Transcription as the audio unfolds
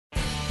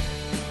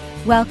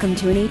Welcome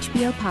to an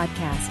HBO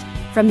podcast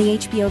from the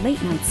HBO Late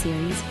Night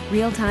series,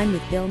 Real Time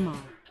with Bill Maher.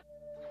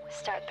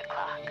 Start the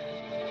clock.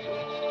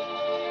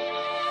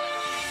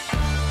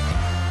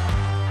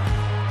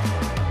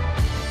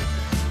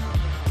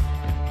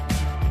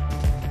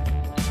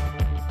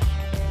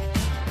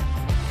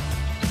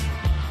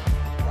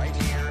 Right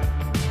here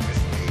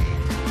with me.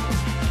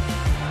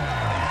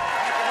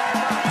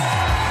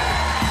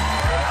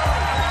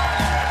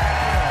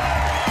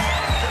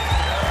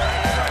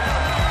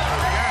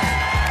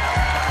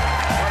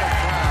 What a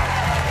crowd.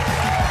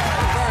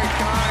 Very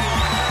kind.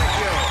 Thank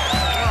you.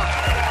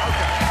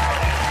 Okay.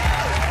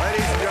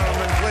 Ladies and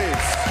gentlemen,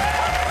 please.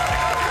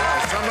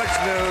 There's so much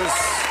news.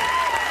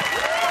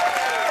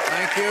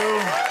 Thank you.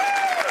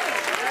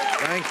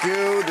 Thank you.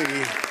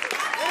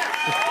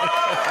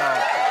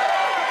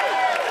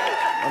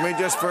 Let me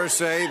just first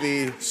say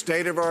the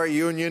state of our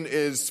union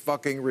is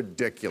fucking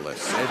ridiculous.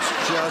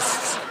 It's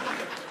just,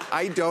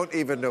 I don't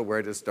even know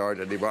where to start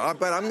anymore.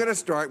 But I'm going to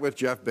start with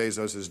Jeff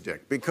Bezos'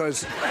 dick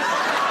because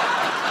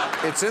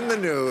it's in the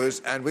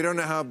news and we don't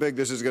know how big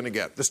this is going to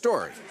get. The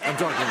story I'm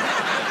talking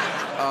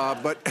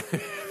about. But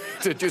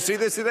did you see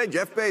this today?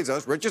 Jeff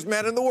Bezos, richest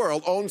man in the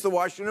world, owns the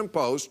Washington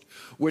Post,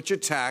 which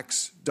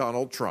attacks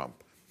Donald Trump.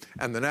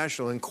 And the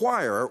National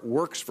Enquirer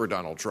works for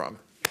Donald Trump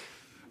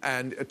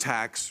and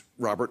attacks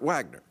Robert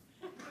Wagner.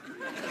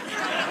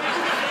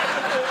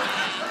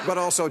 But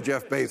also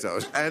Jeff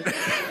Bezos. And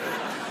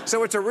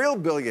so it's a real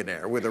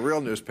billionaire with a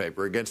real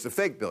newspaper against a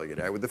fake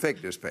billionaire with a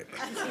fake newspaper.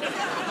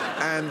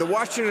 And the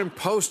Washington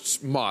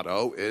Post's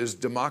motto is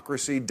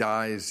democracy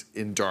dies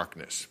in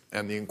darkness.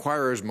 And the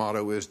Enquirer's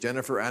motto is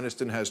Jennifer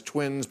Aniston has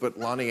twins, but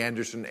Lonnie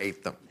Anderson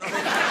ate them.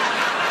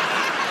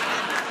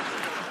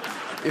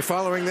 You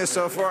following this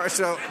so far?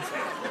 So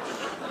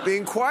the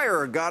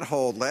Enquirer got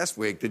hold last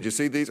week. Did you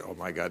see these? Oh,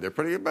 my God, they're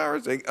pretty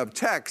embarrassing. Of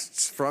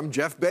texts from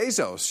Jeff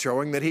Bezos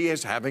showing that he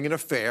is having an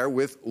affair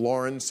with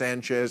Lauren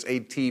Sanchez,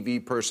 a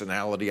TV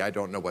personality. I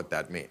don't know what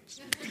that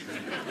means.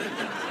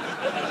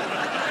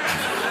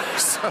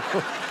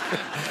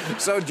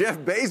 So Jeff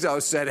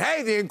Bezos said,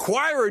 hey, the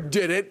Enquirer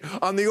did it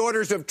on the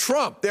orders of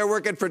Trump. They're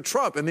working for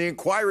Trump. And the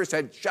Enquirer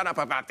said, shut up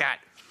about that.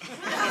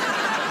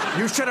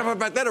 You shut up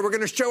about that or we're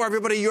going to show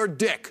everybody your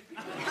dick.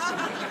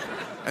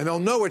 And they'll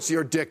know it's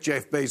your dick,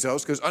 Jeff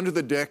Bezos, because under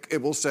the dick,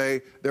 it will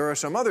say, there are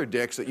some other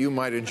dicks that you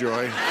might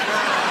enjoy. But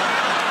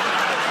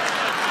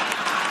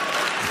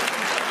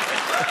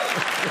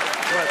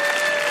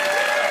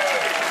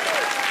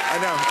I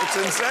know, it's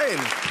insane.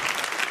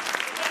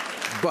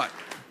 But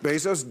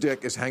Bezos'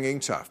 dick is hanging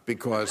tough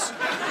because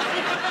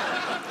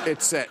he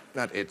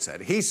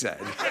said,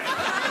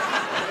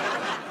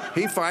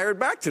 he fired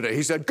back today.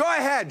 He said, go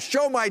ahead,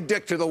 show my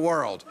dick to the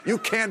world. You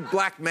can't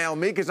blackmail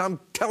me because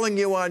I'm telling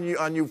you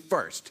on you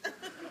first.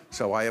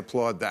 So I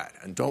applaud that.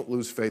 And don't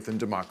lose faith in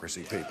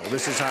democracy, people.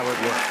 This is how it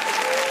works.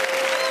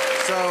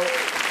 So,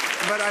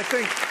 but I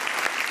think,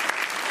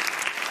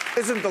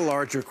 isn't the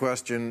larger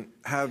question,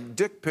 have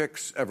dick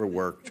pics ever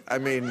worked? I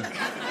mean,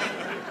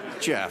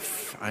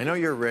 Jeff, I know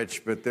you're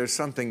rich, but there's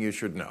something you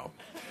should know.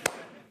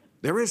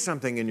 There is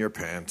something in your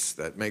pants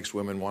that makes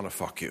women want to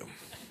fuck you.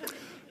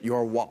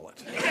 Your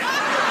wallet. And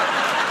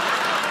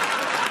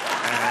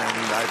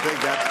I think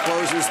that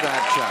closes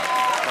that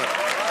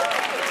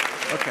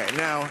chapter. Okay,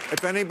 now,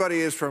 if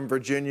anybody is from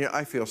Virginia,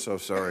 I feel so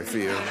sorry for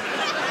you.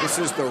 This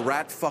is the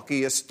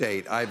rat-fuckiest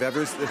state I've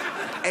ever seen.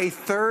 A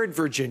third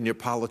Virginia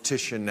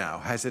politician now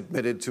has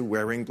admitted to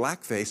wearing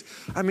blackface.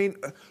 I mean,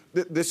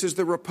 this is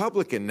the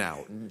Republican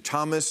now,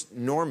 Thomas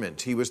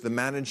Normant. He was the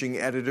managing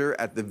editor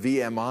at the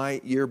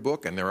VMI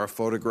yearbook, and there are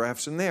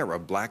photographs in there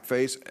of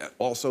blackface,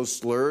 also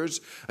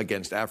slurs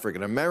against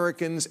African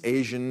Americans,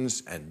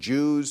 Asians, and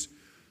Jews.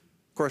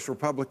 Of course,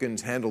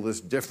 Republicans handle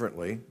this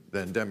differently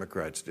than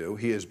Democrats do.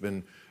 He has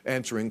been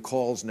answering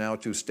calls now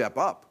to step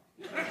up.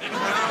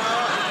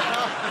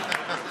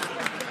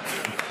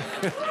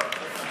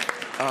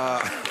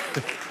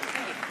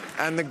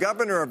 And the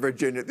governor of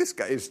Virginia, this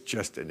guy is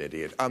just an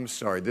idiot. I'm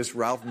sorry, this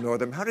Ralph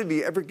Northam, how did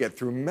he ever get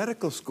through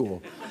medical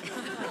school?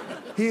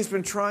 He has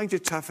been trying to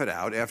tough it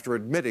out after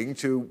admitting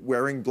to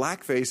wearing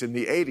blackface in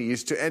the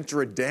 80s to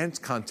enter a dance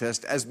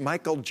contest as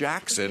Michael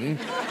Jackson.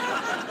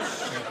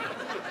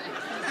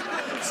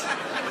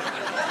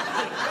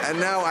 And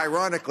now,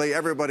 ironically,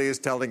 everybody is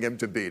telling him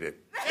to beat it.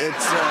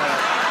 It's,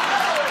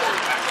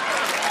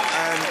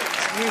 and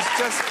he's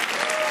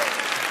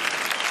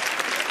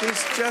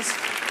just,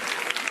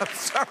 I'm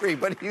sorry,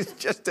 but he's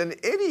just an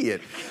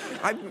idiot.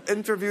 I've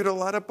interviewed a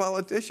lot of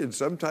politicians.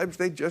 Sometimes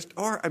they just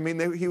are. I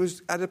mean, he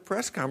was at a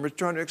press conference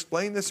trying to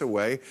explain this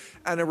away,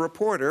 and a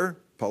reporter,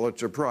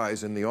 Pulitzer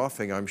Prize in the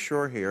offing, I'm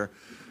sure here,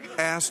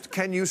 asked,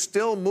 can you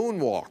still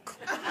moonwalk?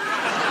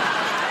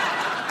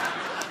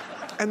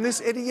 And this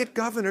idiot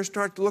governor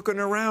starts looking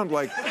around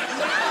like,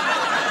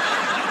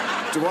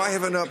 do I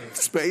have enough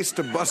space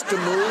to bust a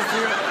move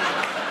here?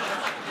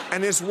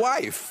 And his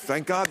wife,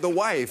 thank God the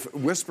wife,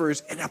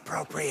 whispers,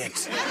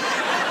 inappropriate.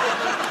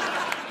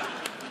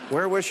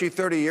 Where was she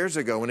 30 years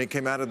ago when he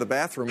came out of the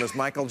bathroom as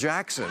Michael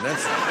Jackson?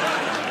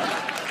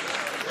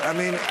 I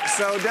mean,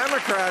 so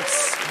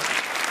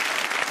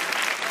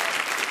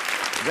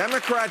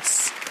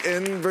Democrats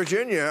in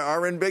Virginia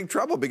are in big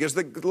trouble because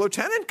the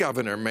lieutenant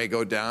governor may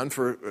go down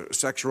for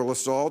sexual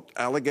assault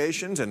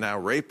allegations and now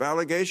rape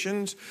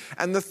allegations.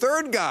 And the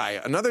third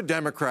guy, another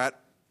Democrat,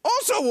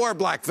 also wore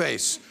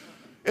blackface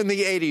in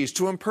the 80s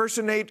to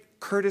impersonate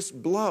Curtis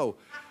Blow.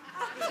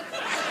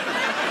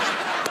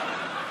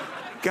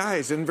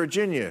 Guys, in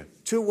Virginia,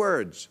 2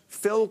 words,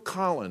 Phil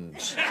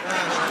Collins.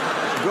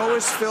 Go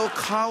as Phil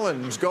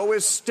Collins. Go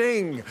as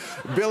Sting.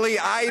 Billy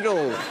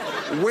Idol.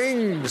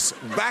 Wings.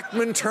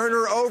 Bachman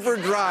Turner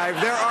Overdrive.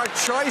 There are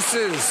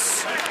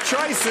choices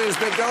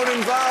that don't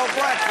involve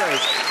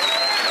blackface.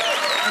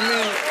 I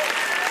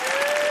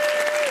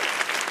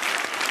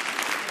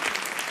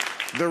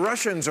mean, the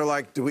Russians are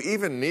like, do we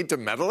even need to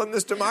meddle in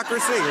this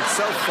democracy? It's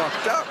so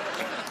fucked up.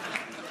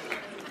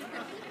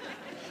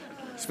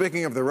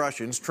 Speaking of the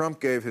Russians, Trump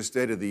gave his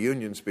State of the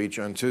Union speech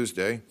on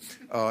Tuesday.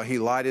 He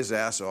lied his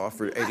ass off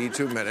for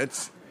 82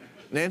 minutes.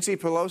 Nancy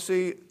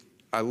Pelosi,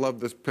 I love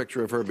this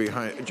picture of her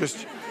behind.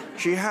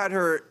 She had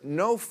her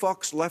no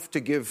fucks left to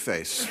give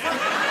face.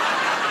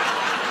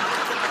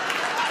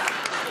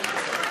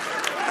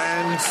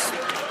 And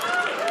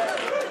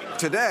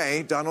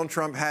today, Donald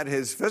Trump had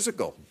his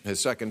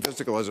second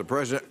physical as a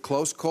president,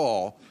 close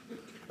call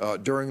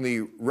during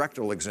the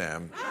rectal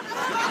exam.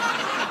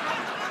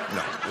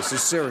 No, this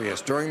is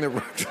serious. During the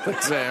rectal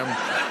exam,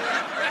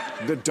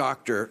 the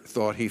doctor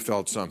thought he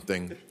felt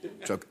something.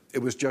 So it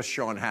was just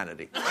Sean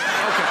Hannity. Okay,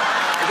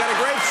 we got a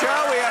great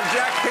show. We have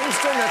Jack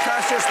Kingston,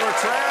 Natasha,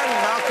 Bertrand,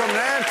 Malcolm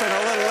Nance, and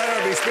a little later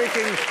we'll be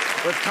speaking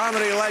with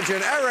comedy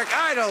legend Eric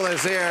Idle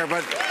is here.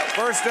 But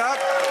first up,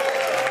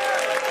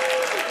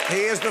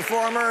 he is the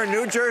former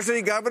New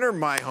Jersey governor,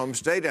 my home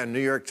state, and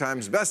New York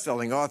Times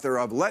bestselling author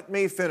of Let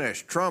Me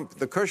Finish, Trump,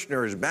 the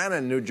Kushners,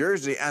 Bannon, New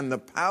Jersey, and the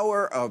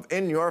Power of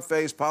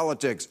In-Your-Face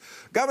Politics.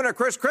 Governor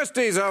Chris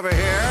Christie's over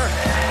here.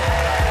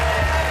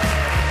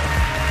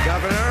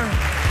 Governor.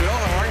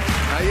 Bill,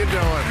 how you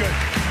doing? Good.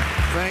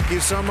 Thank you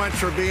so much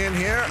for being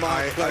here.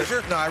 My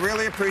pleasure. I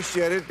really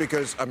appreciate it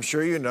because I'm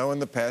sure you know in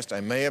the past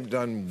I may have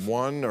done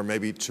 1 or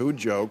maybe 2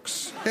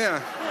 jokes. Yeah.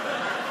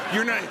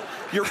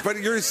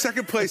 But you're in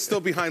second place, still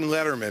behind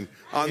Letterman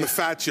on the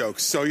fat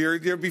jokes, so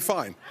you'll be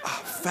fine. Oh,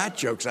 fat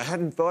jokes. I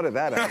hadn't thought of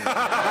that.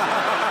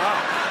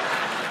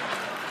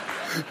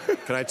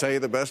 Can I tell you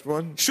the best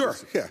one? Sure,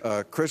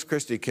 yeah. Chris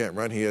Christie can't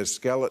run. He has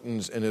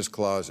skeletons in his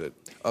closet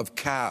of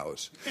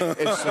cows.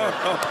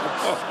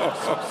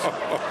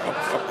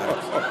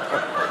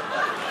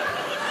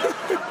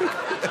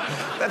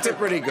 That's a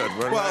pretty good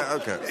one. Well,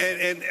 okay.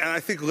 And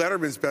I think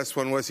Letterman's best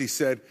one was he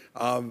said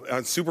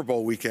on Super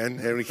Bowl weekend,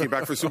 and when he came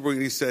back for Super Bowl,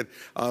 he said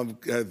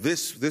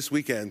this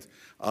weekend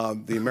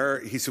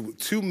he said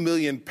 2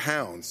 million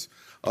pounds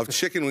of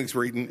chicken wings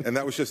were eaten, and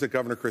that was just at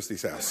Governor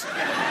Christie's house.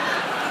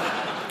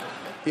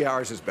 Yeah,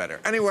 ours is better.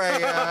 Anyway,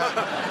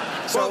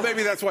 well,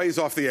 maybe that's why he's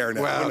off the air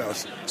now. Well, who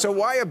knows? So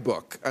why a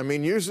book? I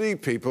mean, usually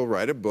people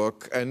write a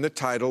book, and the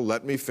title,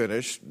 Let Me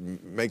Finish,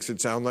 makes it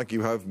sound like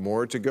you have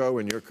more to go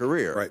in your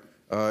career. Right.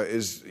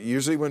 Is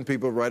usually when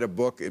people write a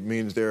book, it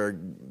means they're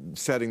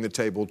setting the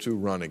table to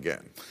run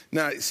again.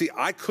 Now, see,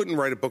 I couldn't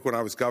write a book when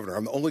I was governor.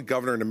 I'm the only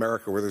governor in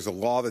America where there's a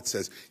law that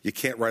says you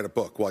can't write a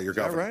book while you're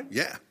governor. Right?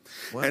 Yeah.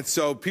 Wow. And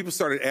so people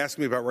started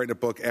asking me about writing a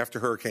book after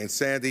Hurricane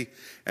Sandy,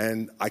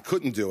 and I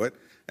couldn't do it.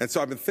 And so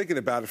I've been thinking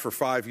about it for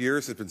 5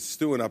 years. It's been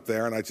stewing up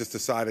there, and I just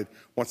decided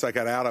once I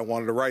got out, I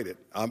wanted to write it.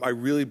 I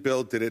really,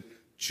 Bill, did it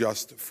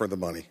just for the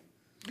money.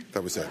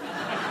 That was it.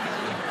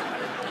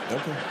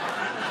 Okay.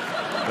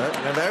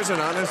 Now there's an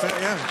honest,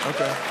 yeah,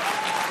 okay.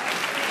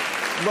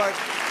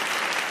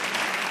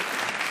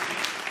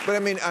 But I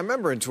mean, I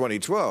remember in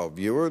 2012,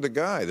 you were the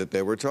guy that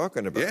they were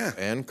talking about. Yeah.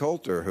 Ann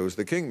Coulter, who's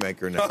the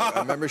kingmaker now. I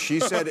remember she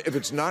said, if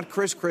it's not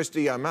Chris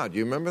Christie, I'm out. Do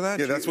you remember that?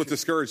 Yeah, that's what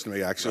discouraged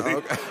me, actually.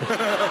 Okay.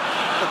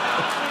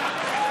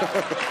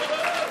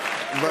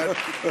 But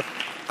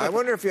I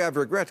wonder if you have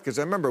regrets, because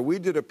I remember we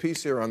did a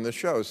piece here on the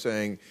show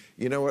saying,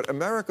 you know what,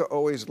 America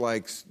always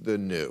likes the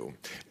new.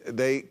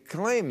 They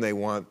claim they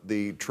want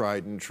the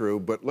tried and true,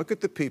 but look at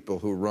the people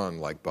who run,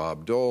 like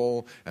Bob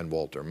Dole and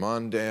Walter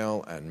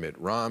Mondale and Mitt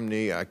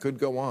Romney. I could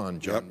go on.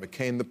 John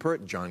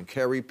McCain, John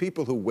Kerry,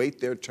 people who wait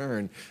their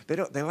turn.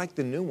 They like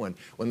the new one.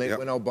 When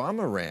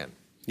Obama ran,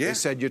 they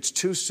said, it's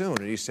too soon.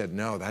 And he said,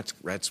 no,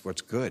 that's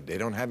what's good. They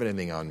don't have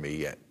anything on me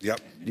yet.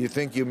 Yep. Do you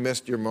think you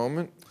missed your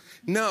moment?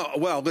 No,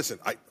 well, listen,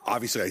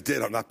 obviously I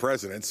did. I'm not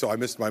president, so I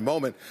missed my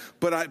moment.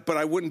 But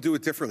I wouldn't do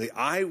it differently.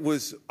 I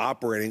was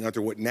operating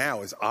under what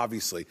now is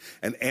obviously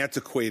an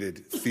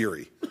antiquated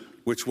theory,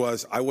 which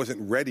was I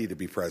wasn't ready to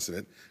be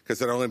president because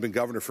I'd only been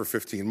governor for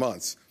 15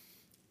 months.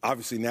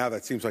 Obviously now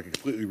that seems like a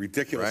completely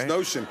ridiculous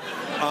notion.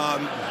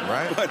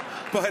 Right.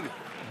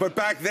 But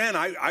back then,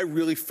 I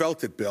really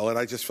felt it, Bill, and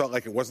I just felt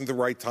like it wasn't the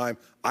right time.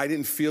 I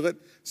didn't feel it,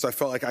 so I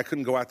felt like I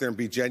couldn't go out there and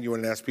be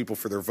genuine and ask people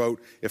for their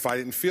vote if I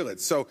didn't feel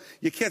it. So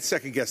you can't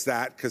second-guess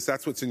that because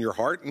that's what's in your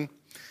heart. And,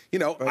 you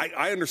know,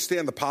 I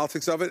understand the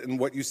politics of it, and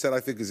what you said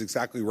I think is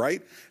exactly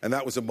right, and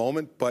that was a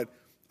moment. But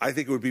I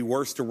think it would be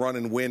worse to run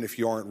and win if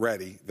you aren't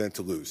ready than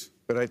to lose.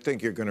 But I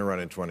think you're going to run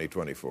in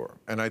 2024.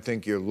 And I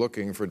think you're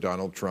looking for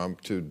Donald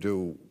Trump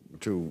to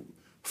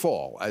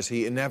fall, as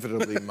he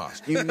inevitably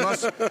must.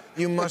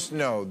 You must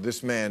know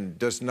this man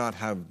does not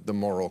have the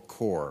moral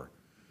core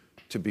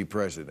to be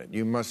president.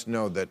 You must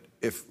know that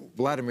if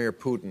Vladimir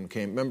Putin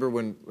came, remember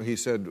when he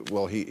said,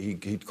 well, he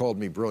called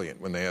me brilliant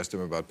when they asked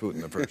him about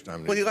Putin the first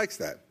time. Well, he likes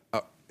that.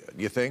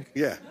 You think?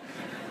 Yeah.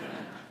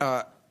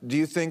 Do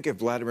you think if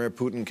Vladimir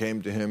Putin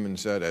came to him and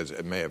said, as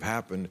it may have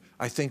happened,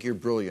 I think you're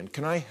brilliant,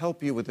 can I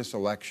help you with this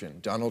election?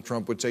 Donald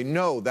Trump would say,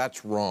 no,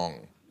 that's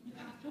wrong.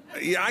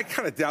 Yeah, I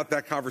kind of doubt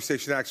that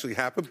conversation actually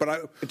happened,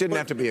 but it didn't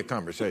have to be a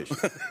conversation.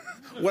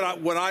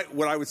 What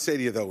I would say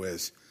to you, though,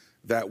 is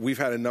that we've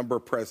had a number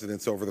of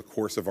presidents over the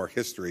course of our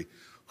history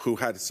who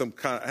had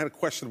had a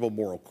questionable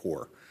moral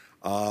core.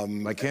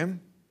 Like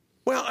him?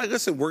 Well,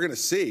 listen, we're going to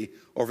see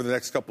over the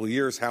next couple of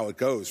years how it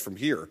goes from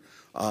here.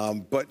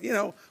 But,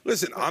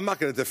 listen, I'm not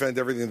going to defend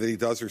everything that he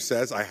does or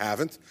says. I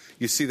haven't.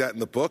 You see that in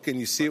the book, and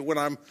you see it when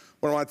I'm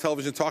on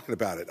television talking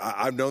about it.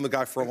 I've known the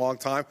guy for a long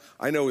time.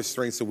 I know his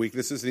strengths and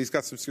weaknesses, and he's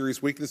got some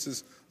serious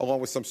weaknesses along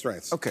with some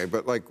strengths. Okay,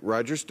 but like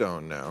Roger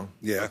Stone now.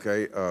 Yeah.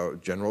 Okay,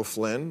 General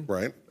Flynn.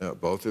 Right.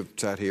 Both have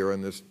sat here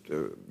on this.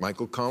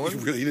 Michael Cohen.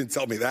 You didn't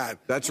tell me that.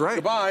 That's right.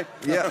 Goodbye.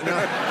 Yeah.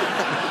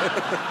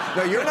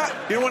 No, you're not.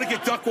 You don't want to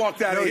get duck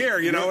walked out of here,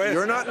 you know it.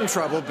 You're not in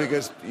trouble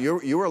because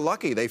you were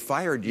lucky. They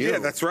fired you. Yeah,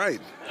 that's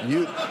right.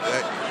 You.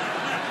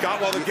 Got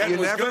while the getting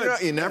was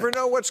good. You never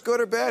know what's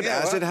good or bad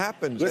as it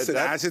happens. Listen,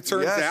 as it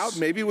turns out,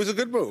 maybe it was a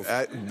good move.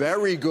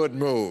 Very good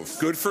move.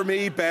 Good for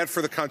me, bad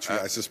for the country,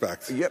 I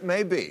suspect. Yeah,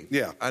 maybe.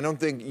 Yeah. I don't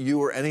think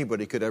you or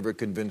anybody could ever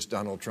convince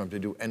Donald Trump to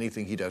do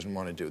anything he doesn't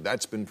want to do.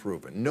 That's been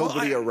proven.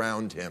 Nobody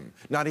around him,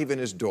 not even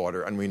his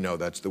daughter, and we know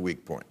that's the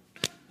weak point.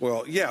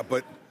 Well, yeah,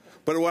 but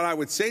what I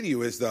would say to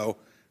you is, though,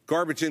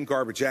 garbage in,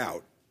 garbage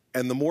out.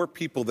 And the more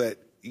people that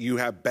you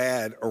have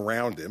bad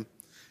around him,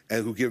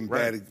 and who give him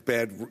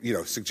bad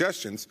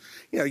suggestions,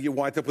 you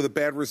wind up with a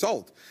bad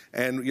result.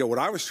 And, what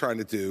I was trying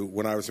to do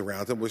when I was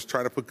around him was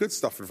trying to put good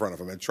stuff in front of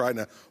him and trying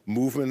to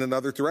move him in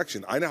another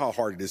direction. I know how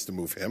hard it is to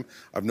move him.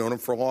 I've known him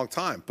for a long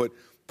time. But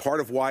part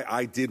of why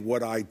I did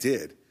what I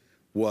did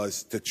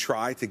was to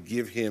try to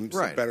give him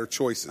some better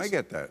choices. I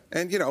get that.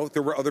 And,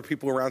 there were other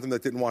people around him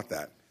that didn't want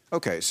that.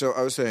 Okay, so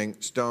I was saying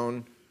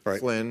Stone,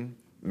 Flynn,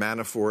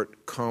 Manafort,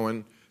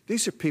 Cohen.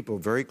 These are people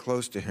very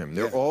close to him.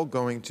 They're all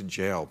going to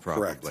jail,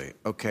 probably. Correct.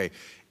 Okay.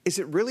 Is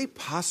it really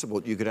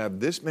possible you could have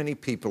this many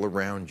people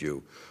around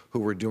you who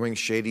were doing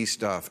shady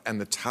stuff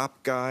and the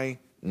top guy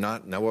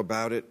not know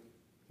about it?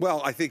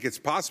 Well, I think it's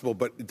possible,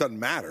 but it doesn't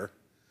matter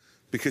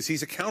because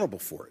he's accountable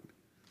for it.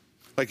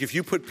 Like, if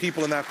you put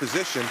people in that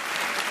position,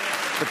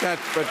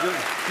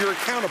 you're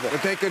accountable.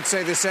 But they could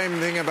say the same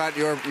thing about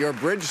your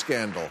bridge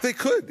scandal. They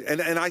could,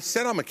 and I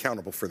said I'm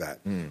accountable for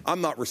that.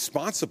 I'm not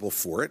responsible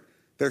for it.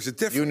 There's a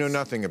difference. You knew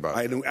nothing about it.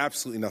 I knew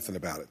absolutely nothing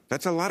about it.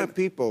 That's a lot of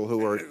people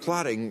who are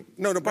plotting.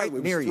 No, by the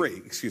way, it was three.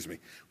 You. Excuse me.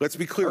 Let's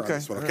be clear on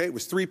this one, okay? It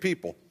was 3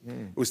 people.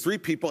 It was 3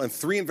 people, and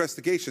 3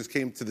 investigations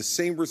came to the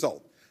same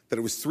result, that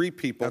it was 3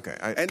 people. Okay.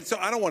 And so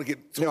I don't want to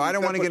get... No, I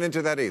don't want to get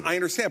into that either. I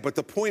understand, but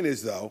the point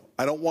is, though,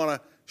 I don't want to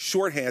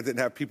shorthand it and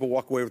have people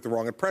walk away with the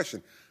wrong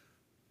impression.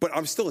 But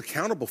I'm still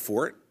accountable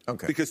for it.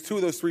 Okay. Because 2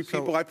 of those 3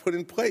 people I put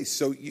in place.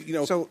 So,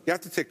 you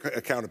have to take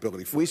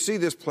accountability for it. We see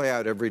this play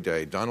out every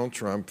day. Donald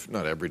Trump,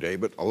 not every day,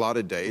 but a lot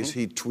of days,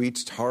 he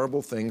tweets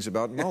horrible things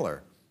about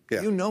Mueller.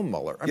 Yeah. You know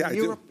Mueller. I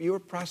mean, you're a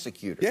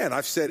prosecutor. Yeah, and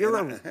I've said...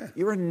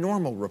 You're a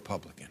normal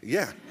Republican.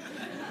 Yeah.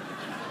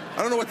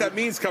 I don't know what that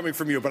means coming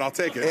from you, but I'll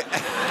take it. It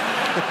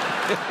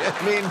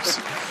means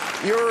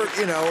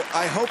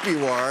I hope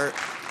you are...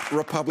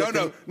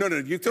 Republican. No.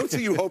 You don't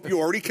say you hope. You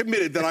already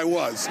committed that I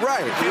was.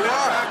 Right. You are.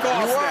 Back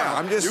off you are. Now.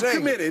 I'm just saying.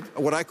 Committed.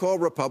 What I call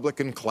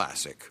Republican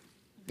classic.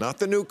 Not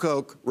the new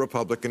Coke,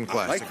 Republican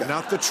classic. I like that.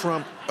 Not the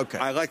Trump. Okay.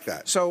 I like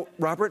that. So,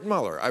 Robert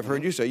Mueller, I've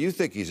heard you say you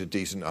think he's a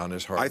decent,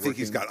 honest, hard-working... I think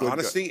he's got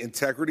honesty,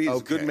 integrity.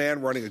 He's a good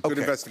man running a good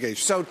investigation.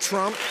 So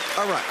Trump...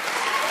 All right.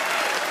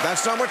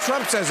 That's not what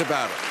Trump says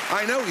about it.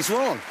 I know. He's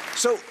wrong.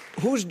 So...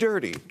 Who's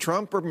dirty,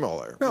 Trump or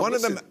Mueller? No, one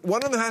of them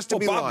has to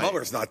be Bob lying.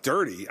 Mueller's not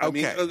dirty. Okay. I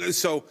mean,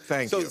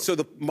 Thank you. So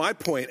my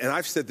point, and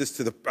I've said this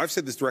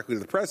directly to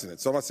the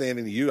president. So I'm not saying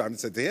anything to you. I haven't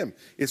said to him.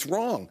 It's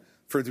wrong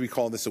for him to be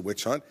calling this a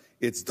witch hunt.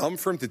 It's dumb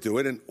for him to do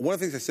it. And one of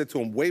the things I said to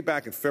him way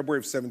back in February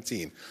of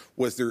 2017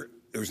 was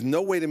there's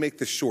no way to make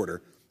this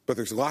shorter, but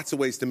there's lots of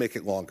ways to make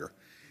it longer.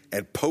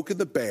 And poking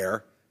the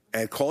bear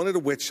and calling it a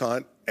witch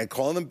hunt and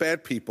calling them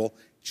bad people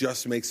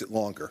just makes it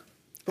longer.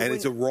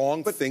 It's a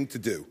wrong thing to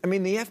do. I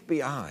mean, the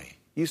FBI.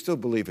 You still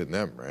believe in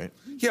them, right?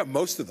 Yeah,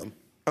 most of them.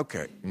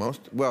 Okay,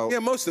 most of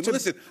them.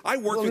 Listen, I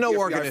work with the no FBI.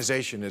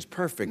 organization is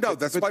perfect. No,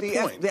 that's my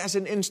point. As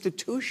an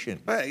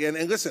institution. Right, and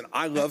listen,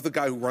 I love the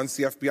guy who runs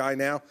the FBI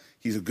now.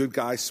 He's a good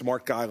guy,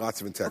 smart guy,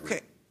 lots of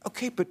integrity.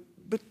 Okay, but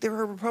there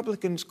are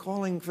Republicans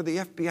calling for the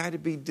FBI to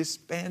be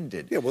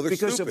disbanded. Yeah, well, they're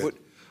because stupid. Of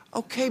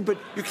what? Okay, but...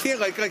 You can't,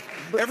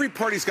 every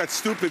party's got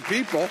stupid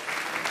people.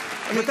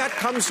 But that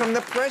comes from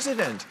the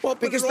president. Well,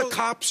 because the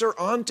cops are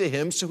onto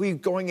him, so he's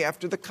going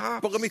after the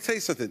cops. But let me tell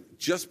you something.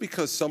 Just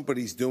because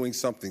somebody's doing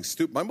something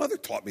stupid, my mother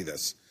taught me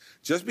this.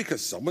 Just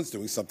because someone's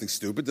doing something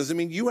stupid doesn't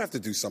mean you have to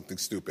do something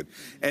stupid.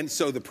 And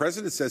so the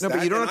president says that. No,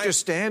 but you don't have to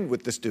stand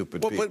with the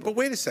stupid people. But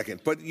wait a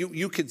second. But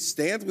you can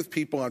stand with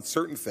people on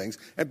certain things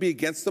and be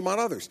against them on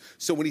others.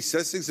 So when he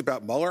says things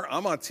about Mueller,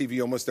 I'm on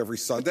TV almost every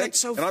Sunday,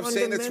 and I'm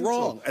saying it's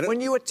wrong. And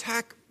when you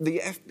attack the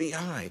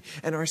FBI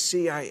and our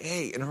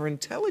CIA and our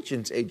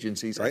intelligence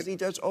agencies, as he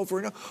does over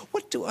and over,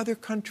 what do other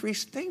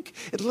countries think?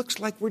 It looks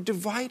like we're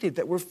divided,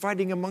 that we're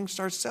fighting amongst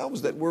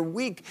ourselves, that we're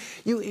weak.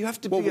 You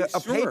have to be a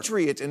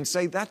patriot and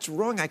say, that's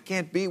wrong, I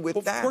can't be with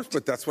that. Of course,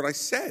 but that's what I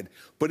said.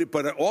 But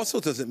it also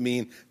doesn't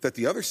mean that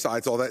the other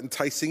side's all that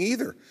enticing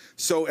either.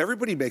 So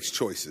everybody makes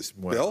choices,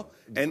 Bill.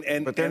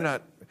 But they're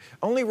not.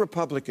 Only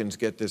Republicans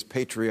get this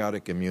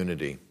patriotic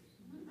immunity.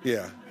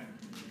 Yeah.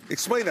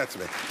 Explain that to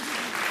me.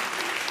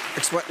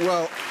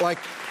 Well, like,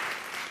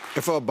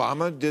 if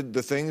Obama did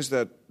the things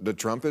that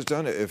Trump has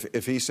done,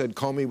 if he said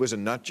Comey was a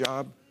nut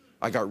job,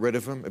 I got rid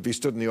of him. If he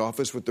stood in the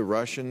office with the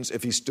Russians,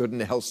 if he stood in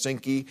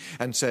Helsinki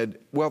and said,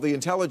 well, the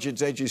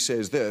intelligence agency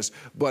says this,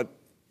 but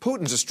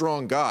Putin's a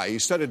strong guy. He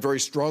said it very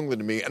strongly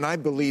to me, and I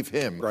believe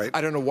him. Right.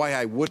 I don't know why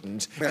I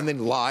wouldn't. Yeah. And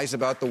then lies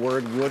about the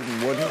word would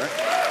and wouldn't.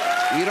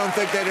 Right. You don't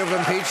think they'd have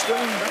impeached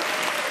him?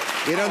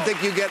 You don't think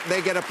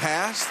they get a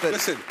pass?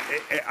 Listen,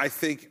 I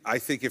think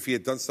if he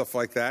had done stuff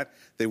like that,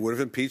 they would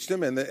have impeached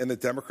him, and the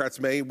Democrats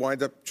may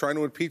wind up trying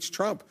to impeach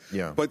Trump.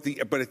 Yeah. But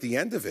at the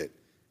end of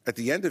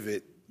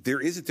it, there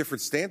is a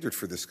different standard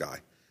for this guy.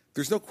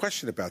 There's no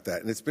question about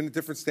that, and it's been a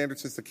different standard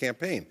since the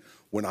campaign.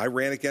 When I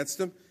ran against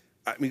him,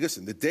 I mean,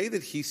 listen, the day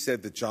that he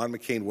said that John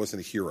McCain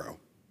wasn't a hero,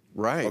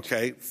 right?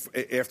 Okay,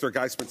 after a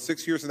guy spent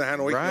 6 years in the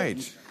Hanoi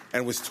Hilton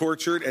and was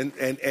tortured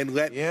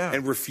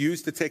and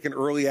refused to take an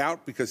early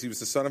out because he was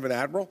the son of an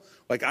admiral.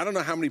 Like, I don't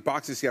know how many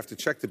boxes you have to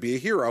check to be a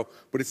hero,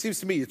 but it seems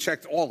to me you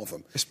checked all of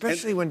them.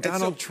 Especially when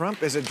Donald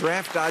Trump is a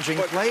draft-dodging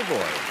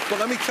playboy. But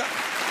let me tell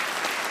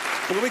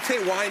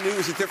you why I knew it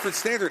was a different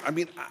standard. I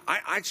mean, I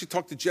actually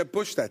talked to Jeb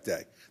Bush that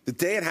day. The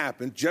day it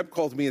happened, Jeb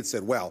called me and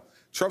said, well,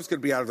 Trump's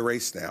going to be out of the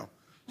race now.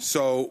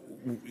 So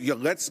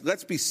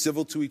let's be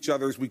civil to each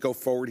other as we go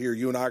forward here.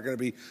 You and I are going to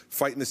be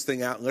fighting this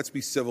thing out. Let's be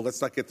civil.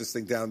 Let's not get this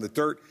thing down in the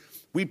dirt.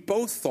 We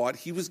both thought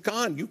he was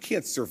gone. You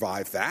can't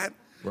survive that,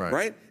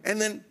 right? And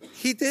then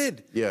he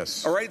did.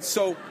 Yes. All right.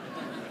 So,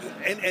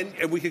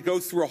 and we could go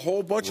through a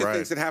whole bunch of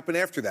things that happened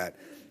after that.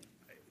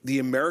 The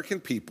American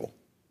people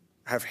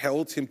have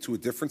held him to a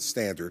different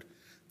standard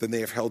than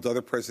they have held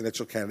other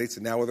presidential candidates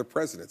and now other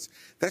presidents.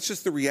 That's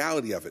just the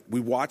reality of it.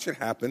 We watch it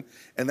happen,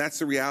 and that's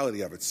the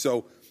reality of it.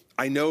 So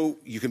I know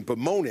you can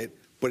bemoan it,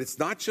 but it's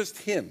not just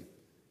him.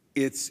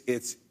 It's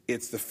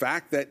the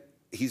fact that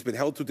he's been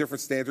held to a different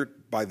standard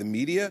by the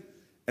media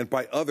and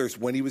by others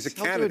when he was a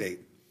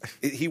candidate.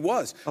 He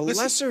was.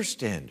 Lesser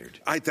standard.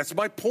 That's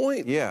my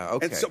point. Yeah,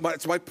 okay. And so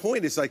my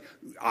point is, like,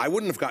 I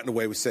wouldn't have gotten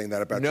away with saying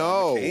that about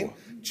John McCain.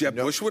 Jeb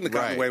Bush wouldn't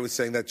have gotten away with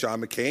saying that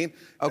John McCain.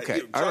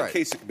 Okay, John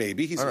Kasich,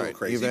 maybe. He's a little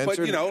crazy.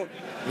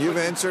 You've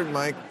answered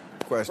my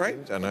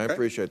questions, and I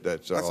appreciate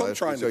that. So that's what I'm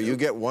trying to do. You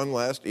get one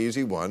last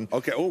easy one.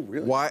 Okay. Oh,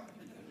 really? Why?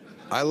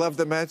 I love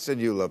the Mets, and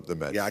you love the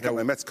Mets. Yeah, I got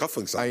my Mets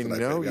cufflinks on tonight. I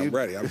know. I'm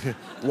ready.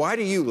 Why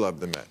do you love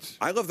the Mets?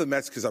 I love the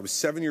Mets because I was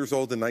 7 years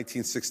old in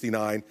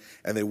 1969,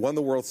 and they won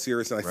the World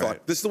Series, and I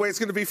thought, this is the way it's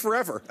going to be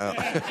forever. All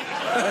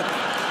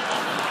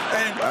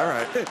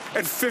right.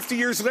 And 50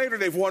 years later,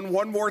 they've won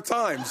one more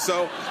time.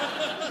 So,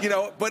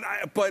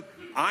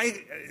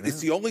 it's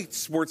the only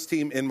sports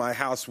team in my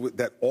house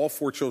that all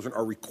four children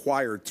are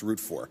required to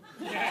root for.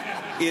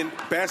 In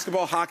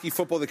basketball, hockey,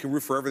 football, they can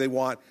root for whoever they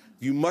want.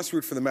 You must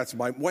root for the Mets.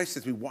 My wife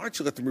says to me, why don't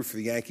you let them root for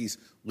the Yankees?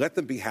 Let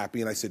them be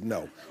happy. And I said,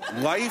 no.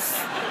 Life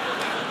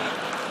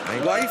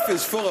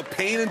is full of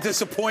pain and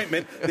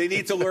disappointment. They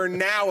need to learn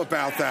now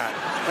about that.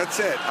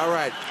 That's it. All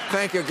right.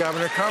 Thank you,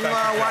 Governor. Come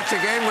watch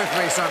a game with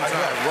me sometime,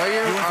 will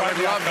you? I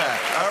would love that.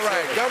 All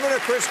right.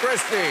 Governor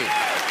Christie.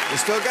 You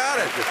still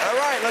got it.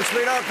 All right. Let's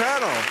meet our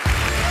panel.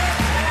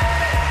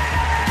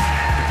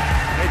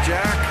 Hey,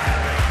 Jack.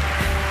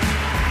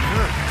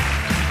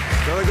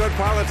 Still a good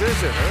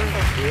politician,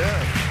 huh?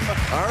 Yeah.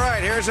 All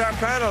right, here's our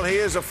panel. He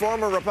is a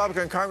former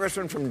Republican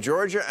congressman from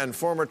Georgia and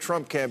former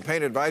Trump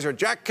campaign advisor.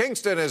 Jack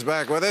Kingston is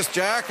back with us.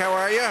 Jack, how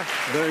are you?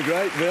 Very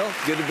great, Bill.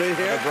 Good to be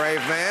here. A brave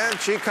man.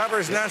 She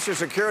covers national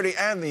security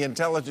and the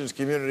intelligence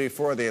community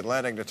for The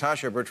Atlantic.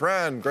 Natasha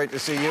Bertrand, great to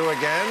see you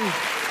again.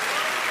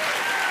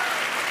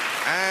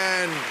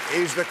 And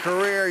he's the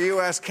career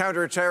U.S.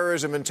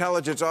 counterterrorism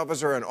intelligence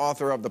officer and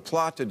author of The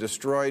Plot to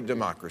Destroy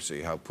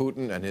Democracy, How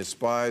Putin and His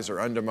Spies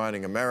Are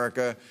Undermining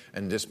America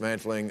and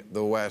Dismantling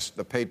the West.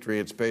 The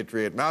Patriot's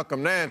Patriot.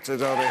 Malcolm Nance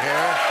is over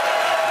here.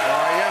 How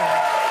are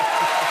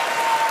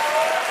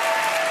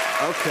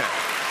you? Okay.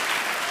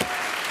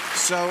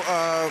 So,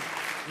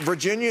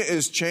 Virginia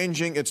is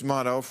changing its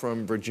motto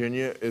from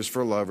Virginia is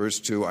for lovers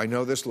to I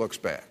know this looks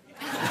bad.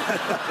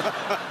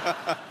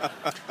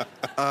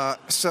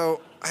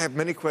 So I have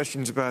many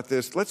questions about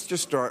this. Let's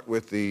just start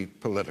with the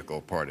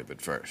political part of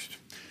it first.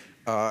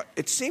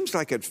 It seems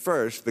like at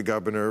first the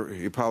governor,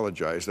 he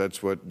apologized.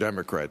 That's what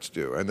Democrats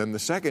do. And then the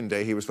second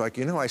day he was like,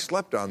 I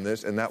slept on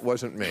this and that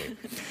wasn't me.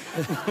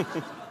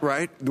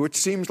 Right? Which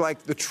seems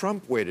like the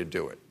Trump way to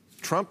do it.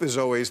 Trump is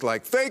always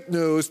like, fake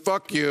news,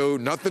 fuck you,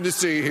 nothing to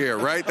see here,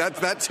 right?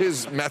 That's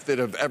his method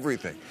of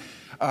everything.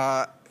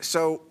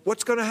 So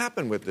what's going to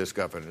happen with this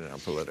governor now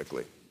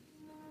politically?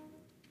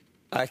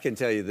 I can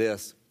tell you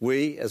this.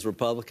 We, as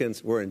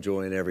Republicans, we're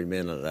enjoying every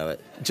minute of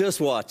it.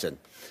 Just watching.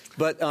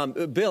 But,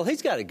 Bill,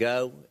 he's got to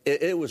go.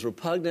 It was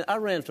repugnant. I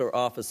ran for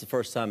office the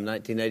first time in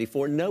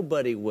 1984.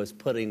 Nobody was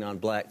putting on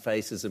black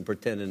faces and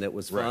pretending it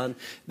was fun. Right.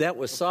 That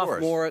was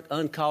sophomoric,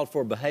 uncalled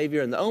for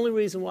behavior. And the only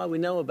reason why we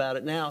know about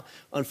it now,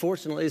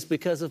 unfortunately, is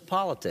because of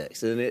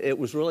politics. And it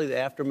was really the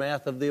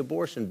aftermath of the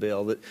abortion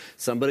bill that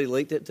somebody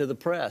leaked it to the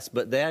press.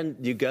 But then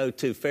you go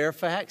to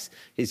Fairfax.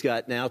 He's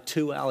got now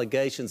 2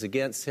 allegations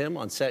against him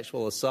on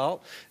sexual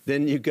assault.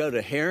 Then you go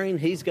to Herring.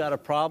 He's got a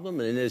problem.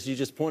 And as you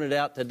just pointed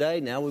out today,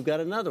 now we've got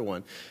another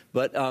one.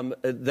 But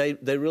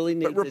they really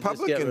need to But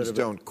just get rid of it. Republicans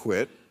don't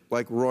quit,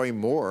 like Roy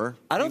Moore.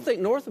 I don't think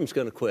Northam's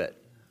going to quit.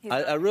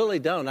 I really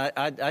don't.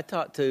 I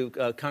talked to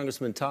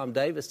Congressman Tom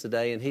Davis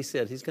today, and he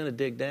said he's going to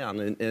dig down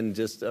and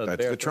just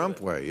That's the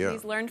Trump way, yeah.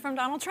 He's learned from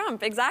Donald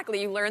Trump.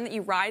 Exactly. You learn that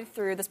you ride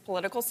through this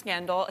political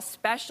scandal,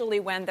 especially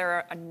when there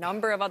are a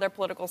number of other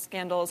political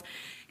scandals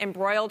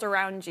embroiled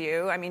around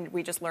you. I mean,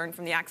 we just learned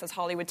from the Access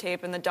Hollywood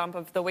tape and the dump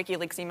of the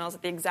WikiLeaks emails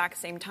at the exact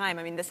same time.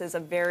 I mean, this is a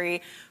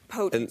very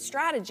potent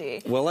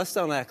strategy. Well, let's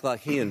don't act like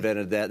he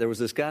invented that. There was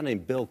this guy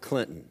named Bill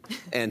Clinton,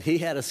 and he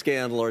had a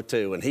scandal or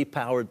two, and he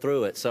powered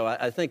through it. So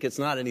I think it's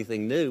not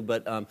anything new,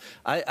 but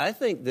I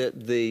think that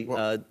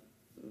the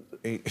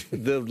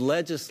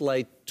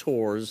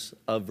legislators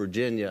of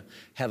Virginia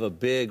have a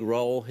big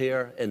role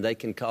here, and they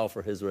can call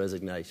for his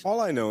resignation.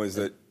 All I know is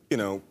that,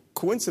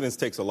 coincidence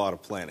takes a lot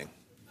of planning.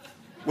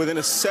 Within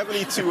a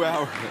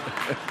 72-hour...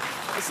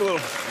 That's a little...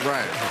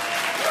 Right.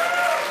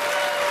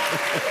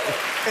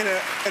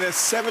 In a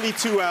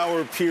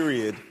 72-hour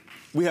period,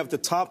 we have the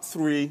top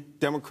 3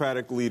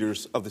 Democratic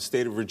leaders of the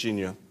state of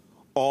Virginia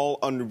all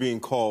under being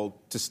called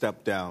to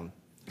step down.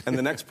 And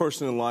the next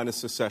person in line of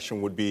succession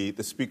would be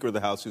the Speaker of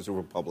the House, who's a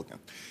Republican.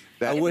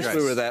 I wish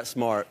we were that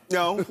smart.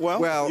 No,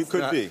 well you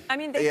could be. I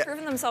mean, they've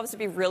proven themselves to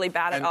be really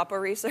bad at opera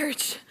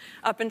research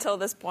up until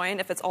this point,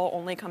 if it's all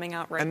only coming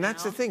out right now. And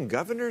that's the thing.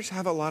 Governors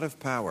have a lot of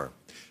power.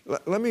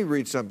 Let me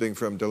read something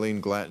from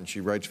Delene Glatton. She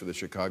writes for the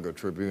Chicago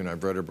Tribune.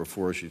 I've read her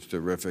before. She's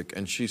terrific.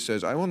 And she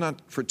says, I will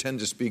not pretend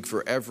to speak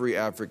for every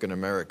African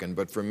American,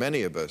 but for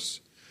many of us,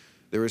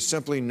 there is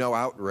simply no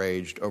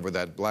outrage over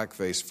that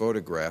blackface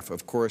photograph.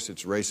 Of course,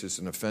 it's racist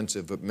and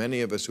offensive, but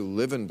many of us who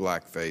live in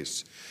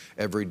blackface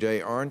every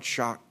day aren't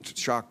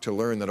shocked to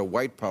learn that a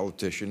white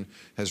politician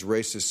has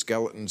racist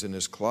skeletons in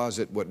his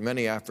closet. What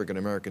many African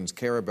Americans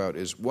care about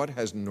is what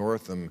has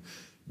Northam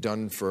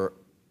done for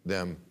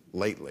them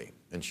lately?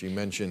 And she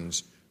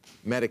mentions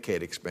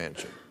Medicaid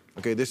expansion.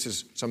 Okay, this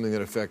is something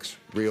that affects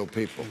real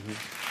people.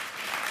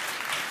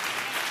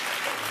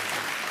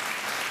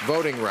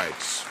 Voting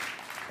rights.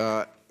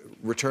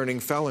 Returning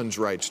felons'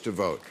 rights to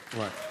vote.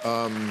 Right.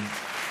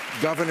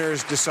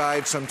 Governors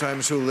decide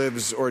sometimes who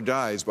lives or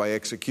dies by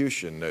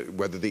execution,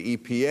 whether the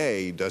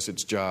EPA does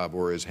its job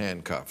or is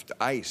handcuffed.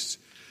 ICE.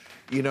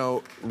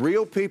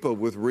 Real people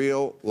with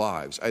real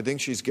lives. I think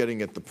she's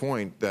getting at the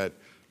point that,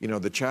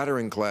 the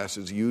chattering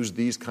classes use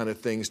these kind of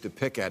things to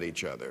pick at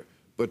each other.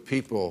 But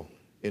people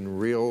in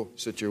real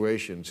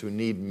situations who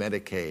need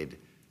Medicaid,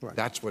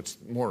 that's what's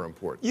more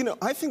important.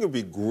 I think it would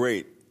be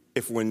great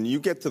if when you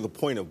get to the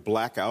point of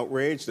black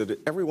outrage, that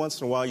every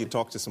once in a while you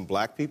talk to some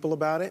black people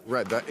about it.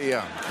 Right,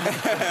 yeah.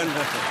 And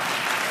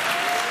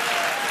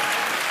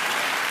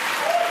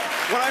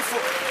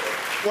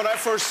when I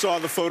first saw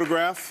the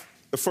photograph,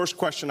 the first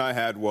question I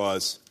had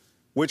was,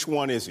 which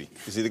one is he?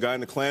 Is he the guy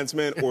in the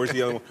Klansman, or is he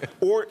the other one?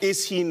 Or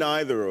is he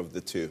neither of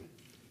the two?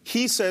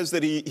 He says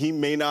that he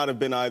may not have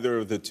been either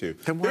of the two.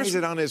 Then why is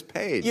it on his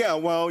page? Yeah,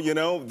 well,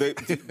 the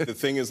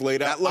thing is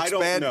laid out. That looks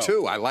bad,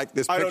 too. I like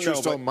this picture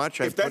so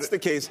much. If that's the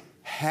case,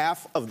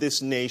 half of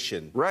this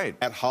nation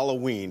at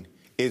Halloween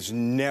is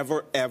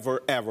never,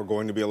 ever, ever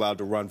going to be allowed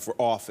to run for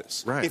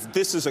office. Right. If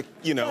this is as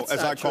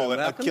I call it,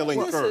 a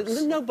killing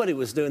curse. Nobody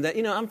was doing that.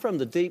 I'm from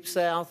the Deep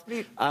South.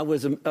 I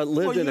was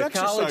lived in a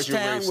college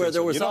town where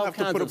there was all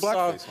kinds of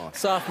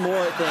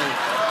sophomoric things.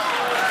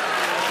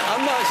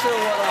 I'm not sure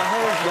what I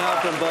heard,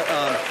 Malcolm,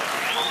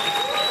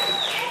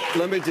 but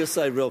let me just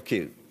say real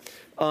cute.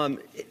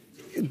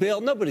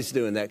 Bill, nobody's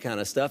doing that kind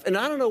of stuff. And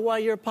I don't know why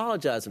you're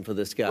apologizing for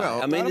this guy.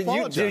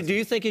 Well, do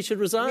you think he should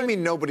resign? What do you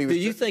mean nobody was...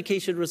 Do you think he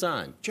should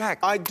resign? Jack.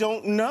 I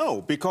don't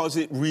know, because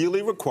it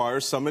really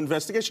requires some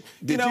investigation.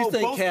 Did you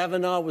think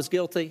Kavanaugh was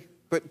guilty?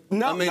 But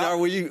no, I mean,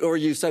 are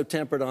you so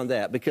tempered on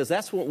that? Because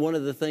that's one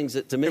of the things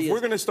that, to me,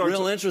 is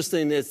real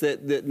interesting is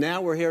that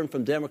now we're hearing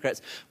from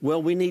Democrats,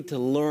 well, we need to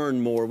learn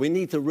more. We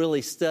need to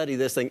really study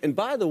this thing. And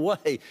by the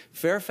way,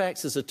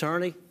 Fairfax's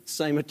attorney,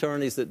 same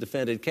attorneys that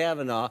defended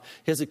Kavanaugh.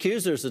 His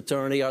accuser's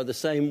attorney are the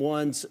same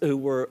ones who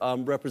were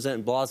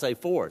representing Blasey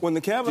Ford. When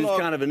the Kavanaugh, which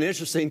is kind of an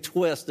interesting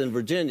twist in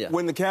Virginia.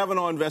 When the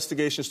Kavanaugh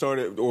investigation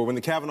started, or when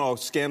the Kavanaugh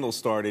scandal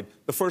started,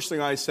 the first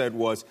thing I said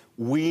was,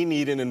 we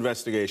need an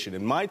investigation.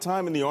 In my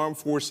time in the armed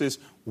forces,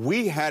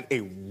 we had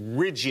a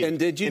rigid and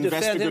did you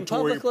defend him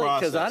investigatory publicly?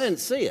 process. Because I didn't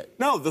see it.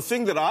 No, the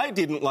thing that I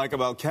didn't like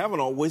about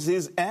Kavanaugh was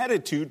his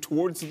attitude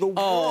towards the world.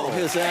 Oh,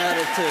 his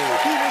attitude.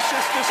 He was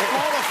just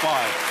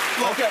disqualified.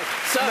 Look,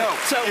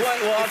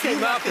 Okay,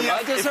 Malcolm,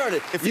 I just heard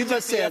it. If You you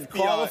just said FBI,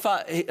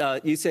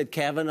 qualified. You said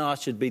Kavanaugh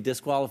should be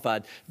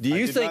disqualified. Do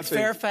you think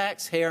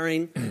Fairfax,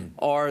 Herring,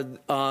 or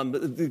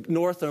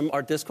Northam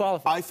are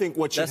disqualified? I think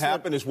what should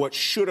happen is what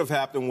should have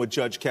happened with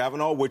Judge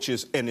Kavanaugh, which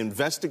is an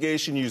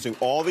investigation using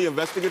all the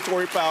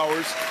investigatory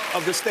powers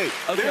of the state.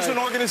 Okay. There's an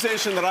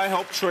organization that I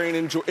helped train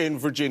in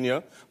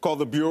Virginia called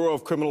the Bureau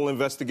of Criminal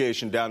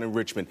Investigation down in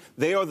Richmond.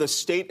 They are the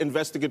state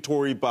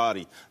investigatory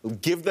body.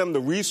 Give them the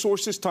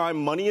resources, time,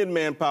 money, and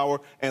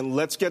manpower, and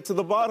let's get to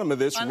the bottom of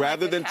this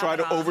rather than try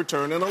to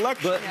overturn an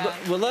election.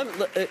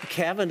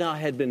 Kavanaugh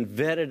had been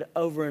vetted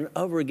over and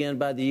over again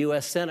by the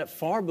U.S. Senate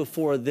far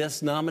before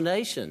this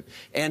nomination,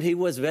 and he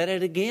was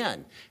vetted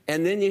again.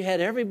 And then you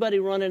had everybody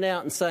running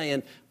out and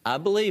saying, I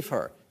believe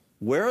her.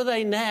 Where are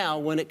they now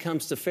when it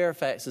comes to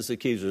Fairfax's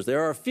accusers?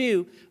 There are a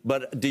few,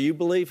 but do you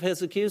believe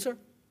his accuser?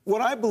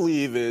 What I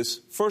believe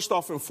is, first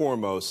off and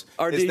foremost...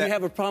 Or do you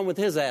have a problem with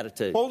his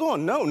attitude? Hold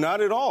on. No,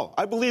 not at all.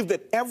 I believe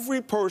that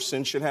every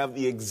person should have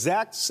the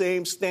exact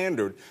same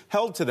standard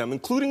held to them,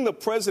 including the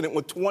president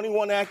with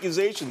 21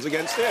 accusations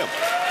against him.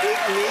 It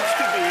needs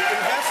to be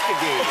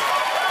investigated.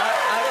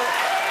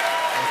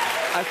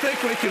 I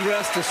think we can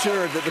rest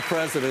assured that the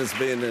president is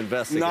being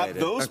investigated. Not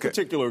those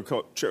particular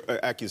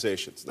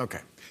accusations.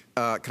 Okay.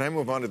 Can I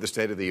move on to the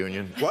State of the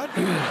Union? What?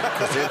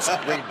 Because it's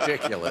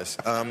ridiculous.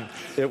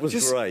 It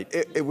was great.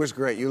 It was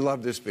great. You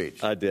loved his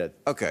speech. I did.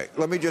 Okay.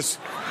 Let me just...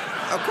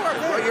 Of course.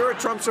 Well, you're a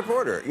Trump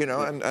supporter, you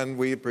know, and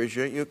we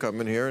appreciate you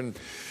coming here and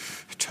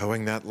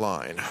towing that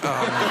line.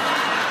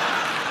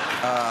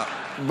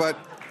 But...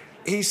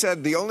 he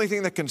said the only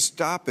thing that can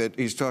stop it,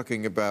 he's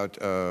talking about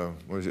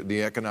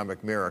the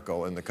economic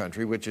miracle in the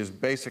country, which is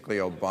basically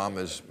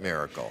Obama's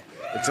miracle.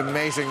 It's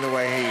amazing the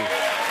way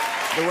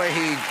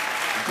he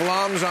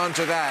gloms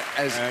onto that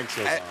as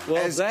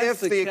if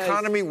the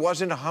economy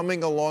wasn't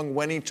humming along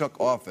when he took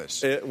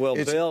office.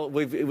 Bill,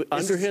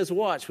 under his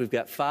watch, we've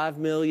got 5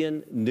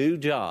 million new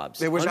jobs.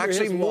 There was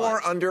actually more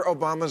under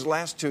Obama's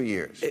last 2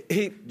 years.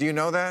 Do you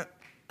know that?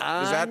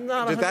 I'm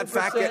not did that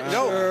fact get... sure.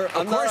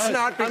 No, of course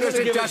not, because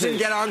it doesn't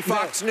get on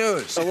Fox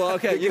News. Well,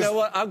 okay, you know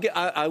what?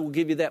 I will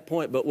give you that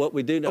point, but what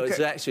we do know is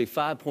actually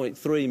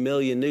 5.3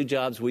 million new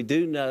jobs. We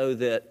do know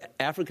that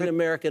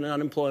African-American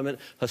unemployment,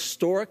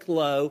 historic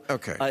low.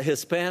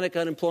 Hispanic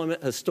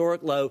unemployment,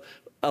 historic low.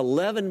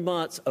 11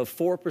 months of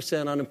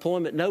 4%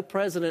 unemployment. No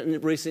president in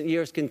recent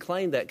years can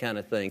claim that kind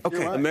of thing.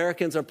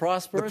 Americans are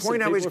prosperous. The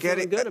point I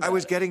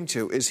was getting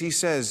to is he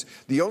says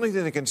the only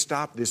thing that can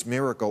stop this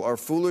miracle are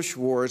foolish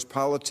wars,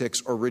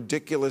 politics, or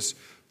ridiculous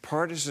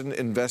partisan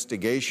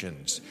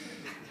investigations.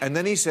 And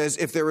then he says,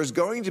 if there is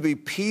going to be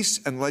peace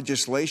and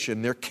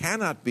legislation, there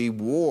cannot be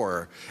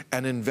war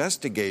and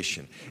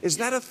investigation. Is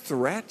that a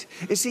threat?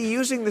 Is he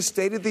using the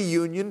State of the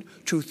Union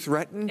to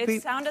threaten people?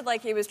 It sounded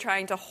like he was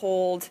trying to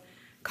hold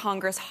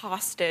Congress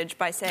hostage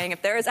by saying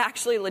if there is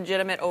actually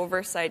legitimate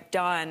oversight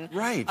done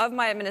of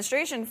my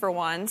administration for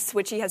once,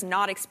 which he has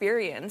not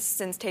experienced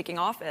since taking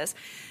office,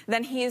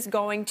 then he is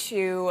going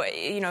to,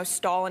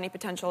 stall any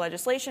potential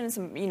legislation,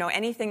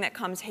 anything that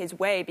comes his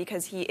way,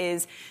 because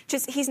he's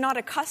not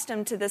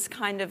accustomed to this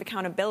kind of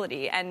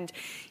accountability. And,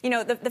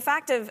 the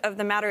fact of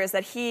the matter is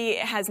that he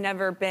has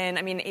never been,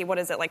 what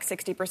is it, like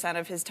 60%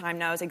 of his time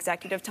now is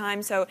executive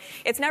time. So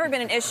it's never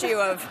been an issue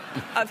of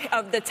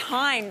the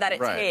time that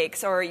it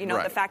takes or,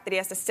 the fact that he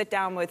has to sit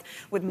down with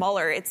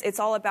Mueller. It's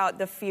all about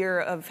the fear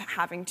of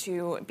having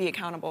to be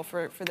accountable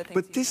for the things.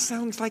 But this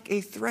sounds like a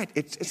threat.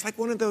 It's like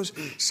one of those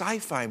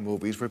sci-fi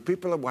movies where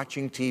people are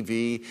watching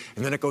TV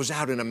and then it goes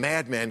out and a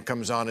madman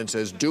comes on and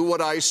says, "Do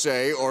what I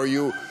say or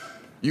you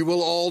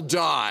will all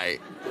die."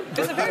 It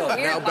was a very weird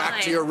now back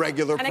line. to your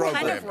regular program. And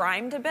it kind of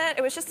rhymed a bit.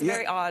 It was just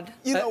very odd.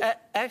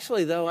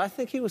 Actually, though, I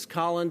think he was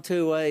calling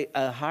to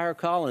a higher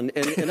calling.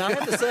 And I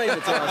have to say,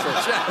 Natasha,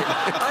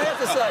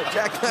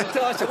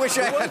 Natasha, I wish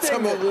I had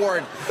some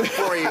award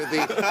for you,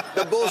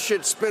 the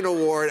bullshit spin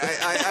award.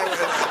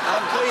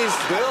 I'm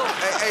pleased, Bill.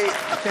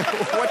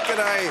 What can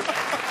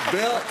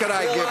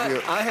I give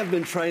you? I have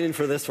been training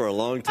for this for a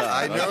long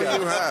time. I know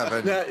you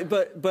have. Now,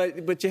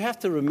 but you have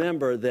to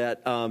remember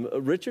that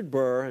Richard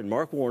Burr and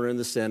Mark Warner in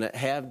the Senate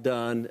have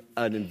done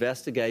an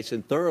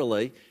investigation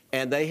thoroughly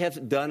and they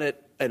have done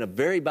it in a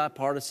very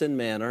bipartisan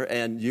manner.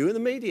 And you in the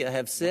media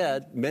have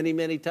said many,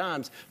 many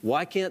times,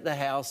 why can't the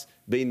House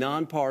be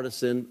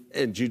nonpartisan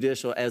and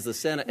judicial as the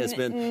Senate has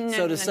been?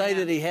 To say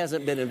that he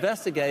hasn't been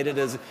investigated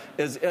is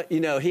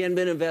he hadn't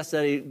been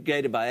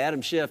investigated by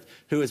Adam Schiff,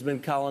 who has been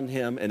calling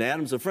him, and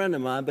Adam's a friend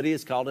of mine, but he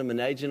has called him an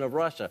agent of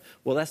Russia.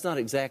 Well, that's not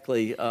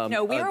exactly...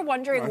 No, we were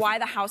wondering why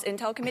the House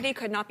Intel Committee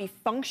could not be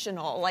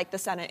functional like the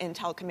Senate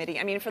Intel Committee.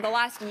 I mean, for the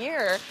last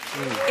year,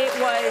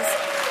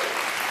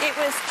 it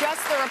was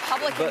just the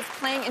Republicans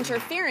playing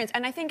interference.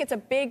 And I think it's a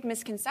big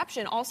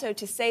misconception also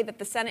to say that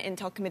the Senate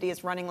Intel Committee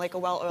is running like a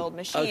well-oiled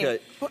machine. Okay.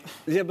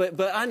 Yeah, but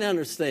I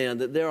understand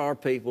that there are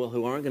people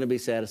who aren't going to be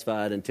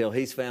satisfied until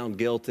he's found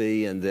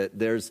guilty and that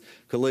there's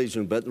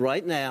collusion. But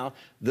right now,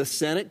 the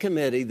Senate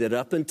committee that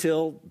up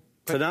until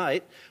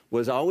tonight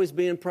was always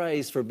being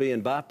praised for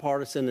being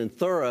bipartisan and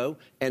thorough,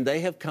 and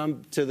they have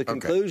come to the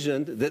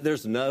conclusion that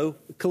there's no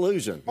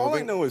collusion. All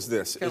I know is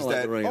this, is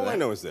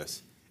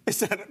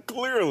that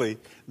clearly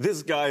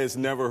this guy has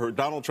never heard,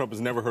 Donald Trump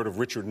has never heard of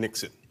Richard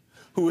Nixon,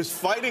 who is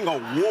fighting a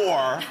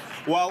war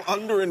while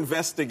under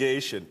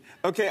investigation.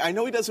 Okay, I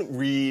know he doesn't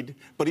read,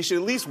 but he should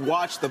at least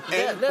watch the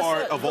end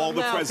part of All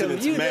the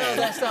President's Men.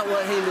 That's not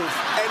what he means.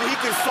 And he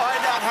can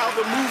find out how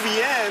the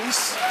movie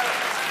ends,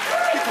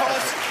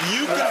 because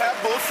you can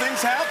have both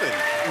things happen.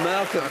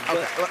 Malcolm,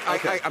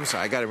 I'm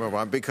sorry, I got to move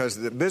on, because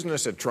the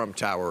business at Trump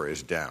Tower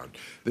is down.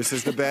 This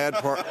is the bad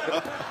part.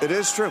 It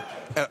is true.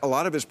 A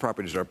lot of his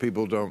properties are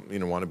people don't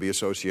want to be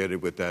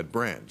associated with that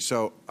brand.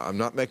 So I'm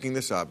not making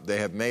this up. They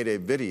have made a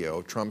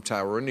video, Trump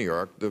Tower in New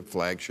York, the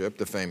flagship,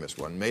 the famous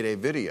one, made a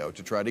video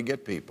to try to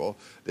get people,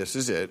 this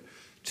is it,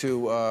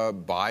 to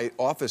buy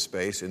office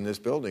space in this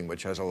building,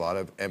 which has a lot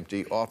of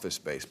empty office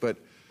space. But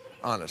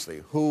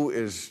honestly, who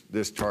is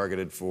this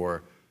targeted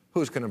for?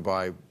 Who's going to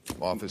buy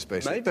office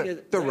space? Maybe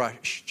the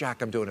rush.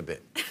 Jack, I'm doing a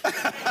bit.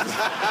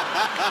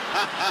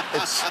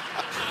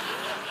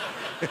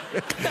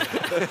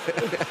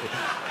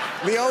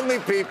 The only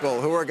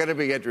people who are going to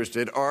be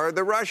interested are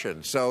the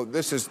Russians. So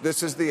this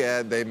is the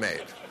ad they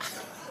made.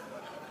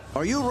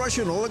 Are you a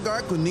Russian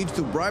oligarch who needs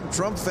to bribe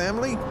Trump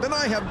family? Then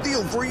I have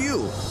deal for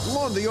you.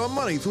 Launder your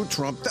money through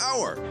Trump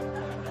Tower.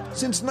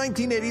 Since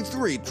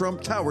 1983,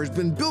 Trump Tower's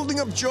been building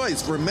up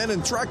choice for men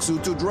in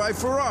tracksuit to drive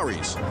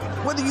Ferraris.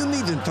 Whether you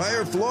need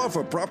entire floor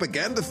for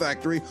propaganda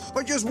factory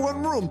or just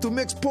one room to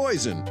mix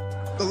poison.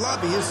 The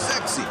lobby is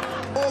sexy.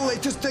 All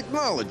latest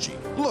technology.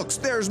 Look,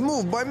 stairs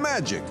move by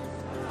magic.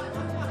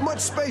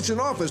 Much space in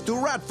office to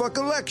rat fuck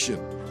election.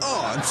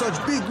 Oh, and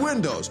such big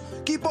windows.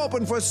 Keep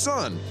open for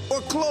sun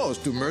or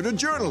closed to murder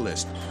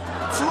journalist.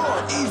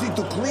 Floor easy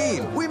to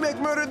clean. We make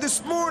murder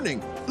this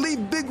morning.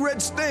 Leave big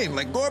red stain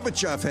like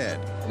Gorbachev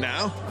had.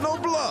 Now, no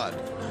blood.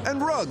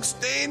 And rug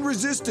stain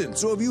resistant,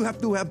 so if you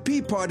have to have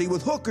pee party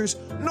with hookers,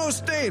 no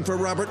stain for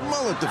Robert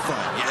Mueller to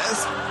find,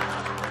 yes?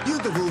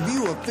 Beautiful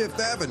view of Fifth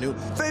Avenue,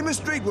 famous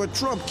street where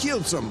Trump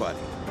killed somebody.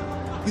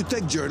 You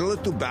take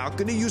journalist to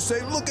balcony, you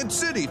say, look at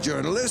city,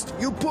 journalist.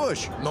 You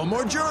push. No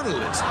more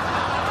journalists.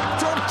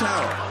 Trump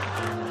Tower.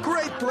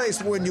 Great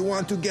place when you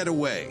want to get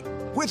away.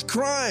 With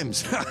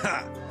crimes.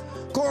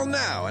 Call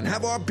now and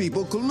have our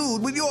people collude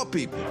with your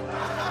people. All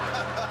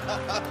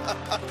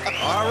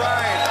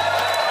right.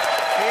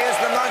 He is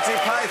the Monty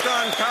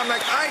Python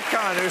comic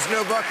icon, whose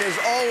new book is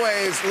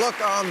Always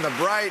Look on the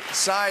Bright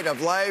Side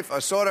of Life,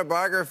 a sort of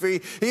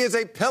biography. He is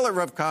a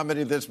pillar of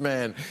comedy, this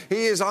man.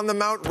 He is on the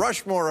Mount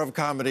Rushmore of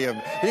comedy.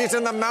 He's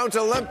in the Mount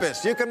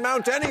Olympus. You can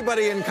mount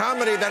anybody in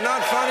comedy. They're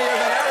not funnier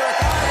than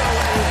Eric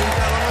Idle, ladies and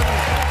gentlemen.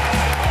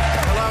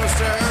 Hello,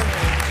 sir.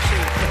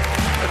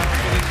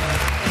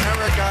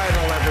 Eric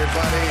Idle,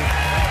 everybody,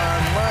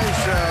 on my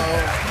show.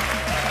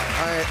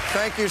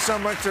 Thank you so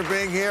much for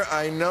being here.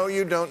 I know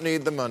you don't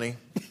need the money.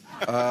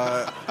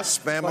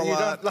 Spam a lot. You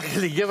don't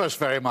luckily give us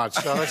very much,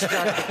 so it's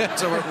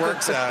so it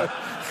works out.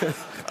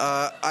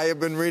 I have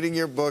been reading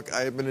your book.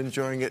 I have been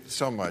enjoying it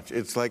so much.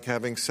 It's like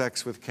having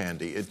sex with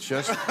candy. It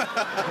just... Is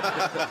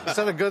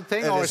that a good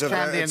thing, or is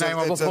candy a name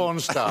of a porn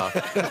star?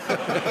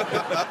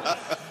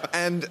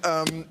 And,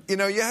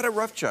 you had a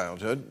rough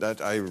childhood.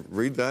 That I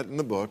read that in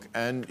the book.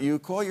 And you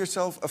call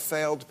yourself a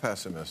failed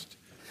pessimist.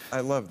 I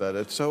love that.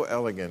 It's so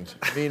elegant,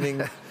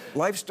 meaning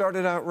life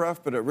started out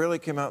rough, but it really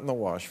came out in the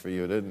wash for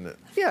you, didn't it?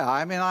 Yeah,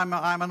 I mean,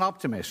 I'm an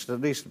optimist,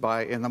 at least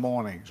in the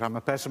mornings. I'm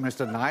a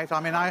pessimist at night. I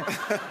mean, I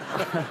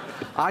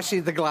see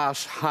the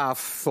glass half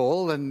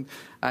full, and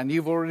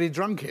you've already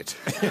drunk it.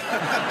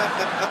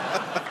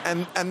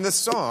 And the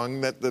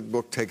song that the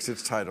book takes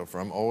its title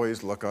from,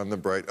 Always Look on the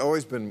Bright,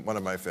 always been one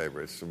of my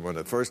favorites. From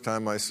the first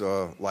time I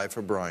saw Life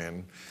of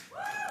Brian,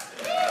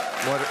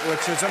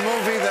 which is a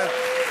movie that...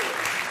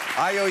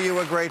 I owe you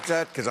a great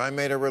debt, because I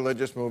made a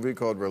religious movie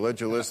called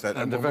Religulous.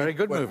 And a very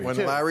good movie, When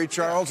too. Larry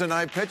Charles and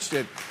I pitched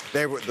it,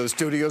 the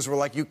studios were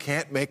like, you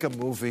can't make a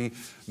movie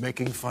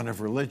making fun of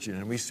religion.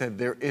 And we said,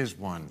 there is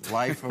one,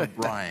 Life of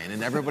Brian.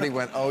 And everybody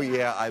went, oh,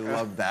 yeah, I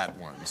love that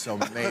one. So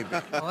maybe.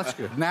 Well, that's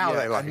good. Now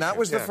they like it. And that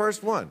was the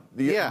first one.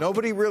 Yeah.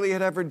 Nobody really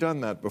had ever done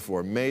that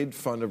before, made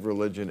fun of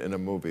religion in a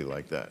movie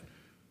like that.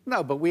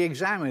 No, but we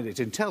examined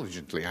it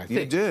intelligently, I think.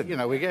 You did. You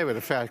know, we gave it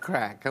a fair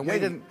crack. And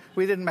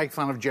we didn't make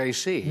fun of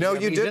JC. No,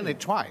 you didn't. He's in it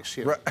twice.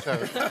 You know, Right. so,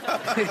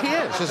 he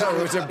is.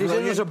 He's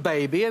in as a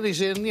baby, and he's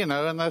in, you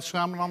know, and they're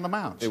Sermon on the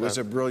Mount. It was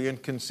a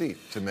brilliant conceit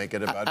to make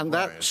it about And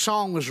Brian. that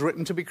song was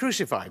written to be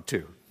crucified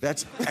to.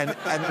 That's...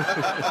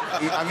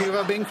 Have you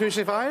ever been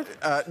crucified?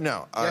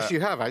 No. Yes,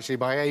 you have, actually,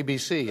 by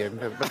ABC.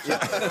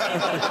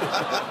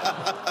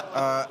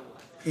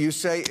 You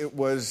say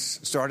it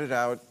started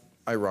out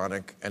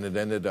ironic and it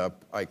ended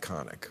up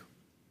iconic,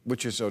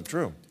 which is so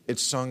true.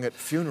 It's sung at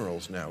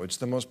funerals now. It's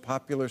the most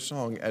popular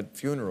song at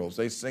funerals.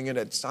 They sing it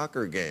at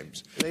soccer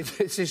games. It's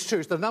true.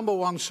 It's the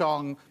 #1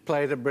 song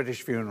played at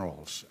British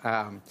funerals,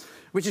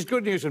 which is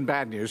good news and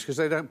bad news because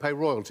they don't pay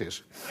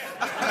royalties.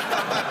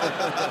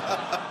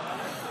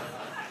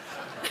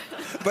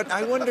 But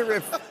I wonder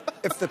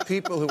if the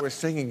people who were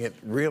singing it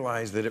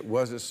realized that it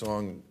was a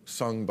song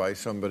sung by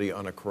somebody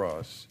on a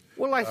cross.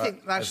 Well, I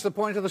think that's the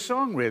point of the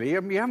song, really. I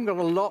mean, you haven't got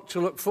a lot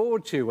to look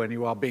forward to when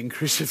you are being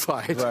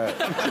crucified. Right.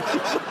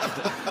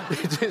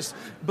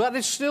 But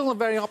it's still a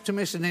very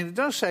optimistic, and it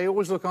does say,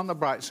 always look on the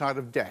bright side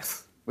of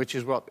death, which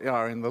is what they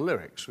are in the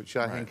lyrics, which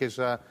I think is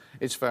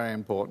it's very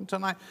important.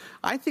 And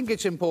I think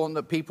it's important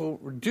that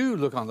people do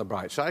look on the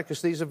bright side,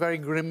 because these are very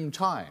grim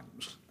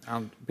times.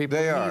 And people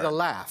need a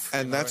laugh,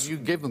 and you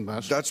give them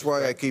this. That's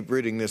why I keep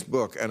reading this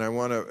book, and I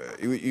want to.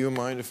 You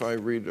mind if I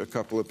read a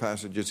couple of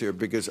passages here,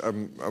 because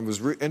I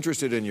was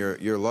interested in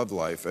your love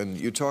life, and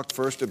you talked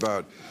first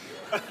about.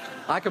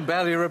 I can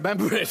barely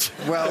remember it.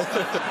 Well,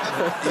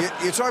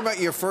 you're talking about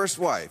your first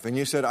wife, and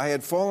you said, I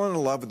had fallen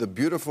in love with a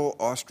beautiful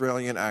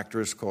Australian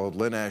actress called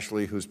Lynn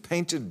Ashley, whose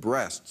painted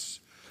breasts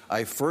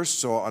I first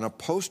saw on a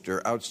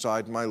poster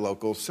outside my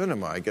local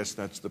cinema. I guess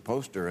that's the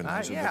poster. And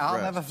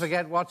I'll never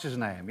forget what's his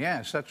name.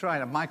 Yes, that's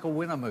right, a Michael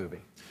Winner movie.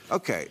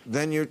 Okay,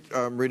 then you're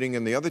reading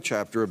in the other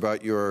chapter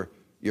about your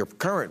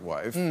current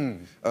wife.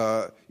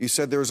 You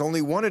said there was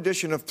only one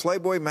edition of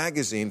Playboy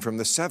magazine from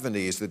the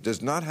 70s that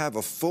does not have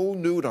a full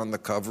nude on the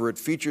cover. It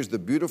features the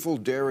beautiful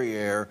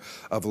derriere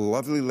of a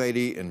lovely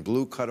lady in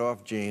blue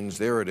cutoff jeans.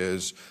 There it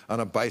is, on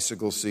a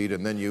bicycle seat.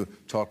 And then you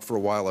talk for a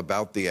while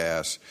about the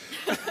ass.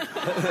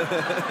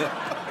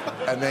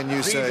 And then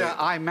you say...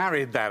 I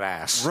married that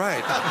ass.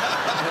 Right.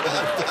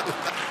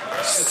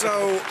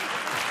 So,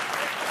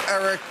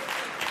 Eric...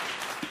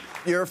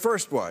 Your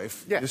first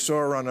wife, you saw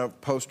her on a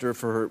poster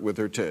for her with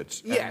her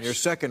tits. Yes. And your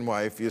second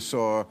wife, you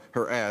saw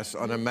her ass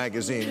on a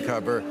magazine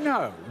cover.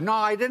 No,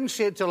 I didn't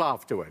see it till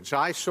afterwards.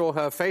 I saw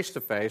her face to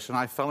face, and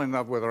I fell in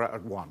love with her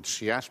at once.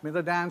 She asked me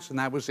to dance, and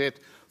that was it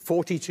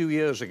 42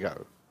 years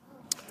ago.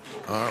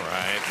 All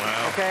right,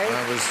 well, okay.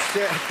 I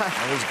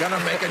was going to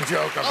make a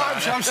joke about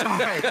it. I'm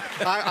sorry.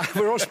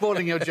 We're all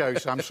spoiling your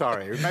jokes. I'm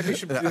sorry. Maybe you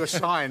should do a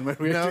sign when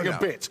we're doing a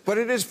bit. But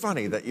it is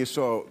funny that you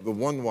saw the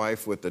one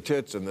wife with the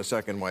tits and the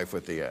second wife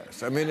with the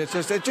ass. I mean, it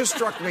just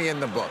struck me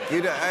in the book.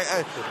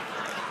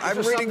 I'm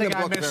reading the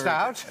book. I missed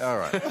out. All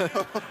right.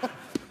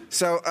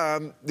 So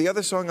the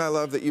other song I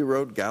love that you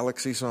wrote,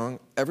 Galaxy Song,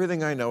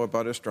 everything I know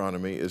about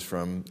astronomy is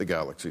from the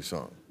Galaxy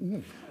Song.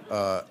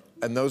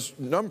 And those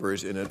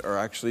numbers in it are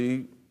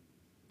actually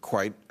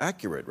quite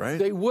accurate, right?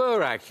 They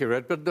were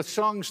accurate, but the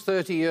song's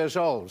 30 years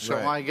old, so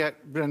Right. I get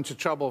into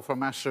trouble from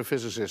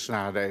astrophysicists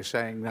nowadays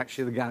saying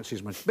actually the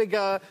galaxy's much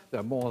bigger, there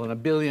are more than 1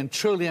 billion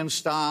trillion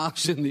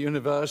stars in the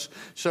universe,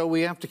 so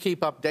we have to keep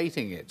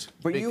updating it.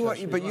 But you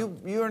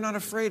are not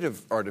afraid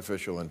of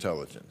artificial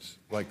intelligence,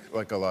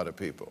 like a lot of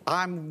people.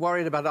 I'm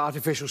worried about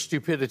artificial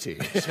stupidity.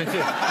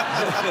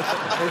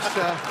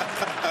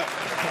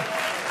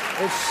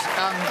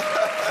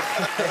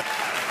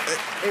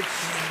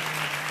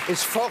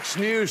 It's Fox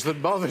News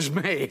that bothers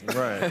me.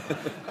 Right.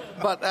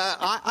 But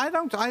I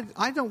don't.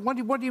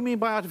 What do you mean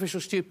by artificial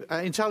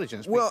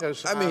intelligence? Well,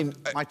 because I mean,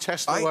 my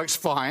Tesla works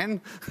fine.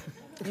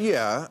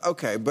 Yeah,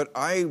 okay, but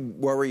I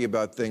worry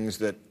about things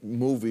that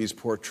movies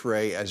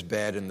portray as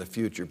bad in the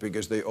future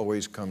because they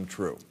always come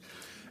true.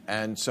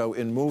 And so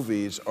in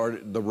movies,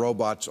 the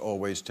robots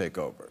always take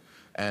over.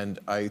 And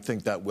I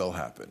think that will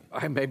happen.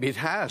 Maybe it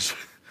has.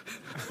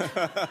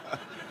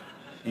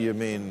 You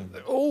mean,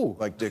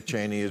 like Dick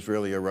Cheney is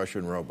really a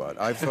Russian robot?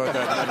 I've thought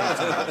that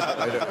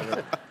many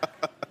times.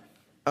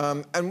 I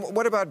don't. And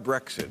what about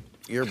Brexit?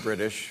 You're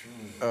British.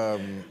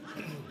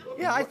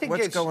 Yeah, I think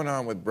what's going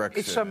on with Brexit?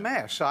 It's a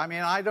mess. I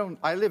mean,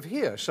 I live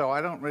here, so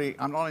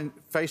I'm not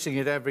facing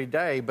it every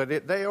day,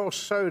 but they are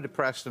so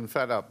depressed and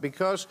fed up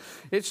because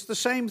it's the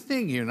same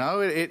thing, you know.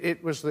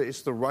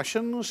 It's the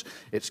Russians,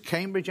 it's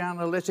Cambridge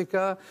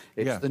Analytica,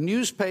 it's the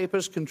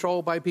newspapers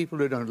controlled by people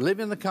who don't live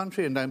in the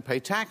country and don't pay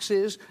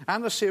taxes,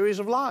 and a series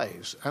of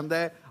lies. And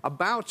they're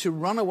about to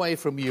run away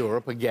from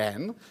Europe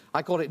again.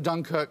 I call it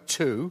Dunkirk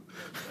 2.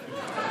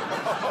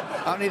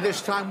 Only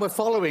this time we're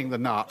following the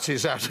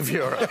Nazis out of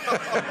Europe.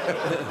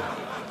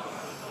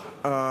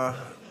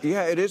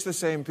 Yeah, it is the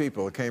same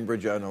people,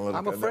 Cambridge Analytica.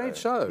 I'm afraid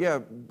so. Yeah,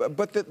 but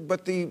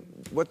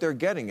what they're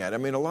getting at, I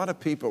mean, a lot of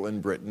people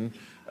in Britain,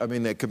 I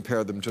mean, they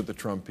compare them to the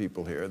Trump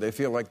people here. They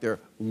feel like they're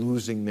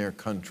losing their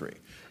country.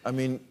 I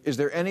mean, is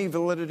there any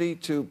validity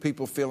to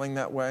people feeling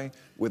that way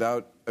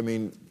without, I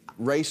mean...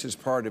 race is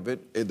part of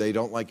it. They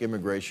don't like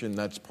immigration.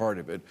 That's part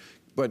of it.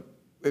 But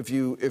if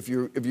you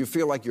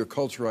feel like your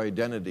cultural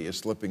identity is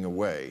slipping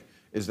away,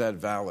 is that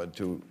valid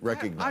to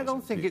recognize? I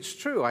don't think it's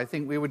true. I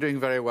think we were doing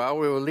very well.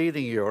 We were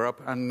leading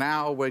Europe, and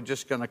now we're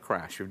just going to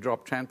crash. We've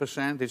dropped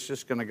 10%. It's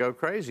just going to go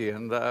crazy,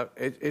 and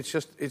it's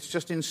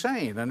just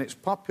insane. And it's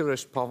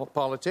populist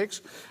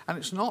politics, and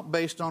it's not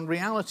based on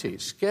reality.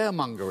 It's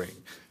scaremongering,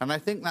 and I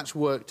think that's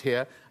worked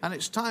here. And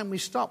it's time we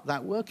stop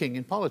that working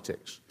in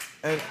politics.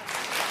 And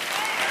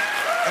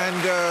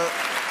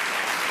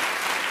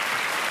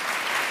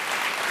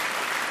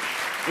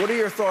what are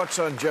your thoughts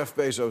on Jeff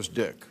Bezos'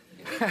 dick?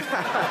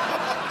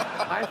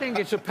 I think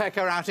it's a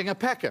pecker outing a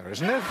pecker,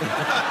 isn't it?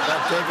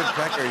 That David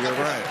Pecker, you're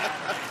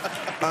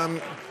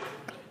right.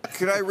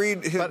 Could I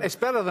read his... But it's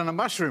better than a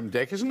mushroom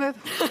dick, isn't it?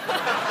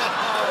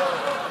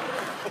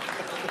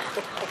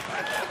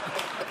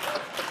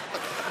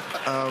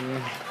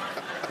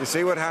 You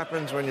see what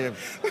happens when you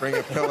bring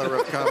a pillar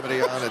of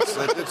comedy on?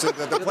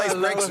 The place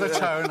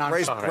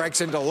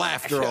breaks into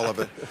laughter, all of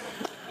it.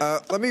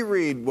 Let me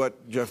read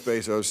what Jeff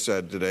Bezos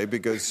said today,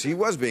 because he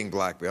was being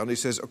blackmailed. He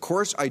says, of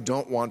course, I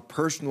don't want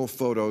personal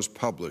photos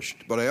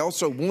published, but I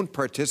also won't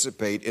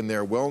participate in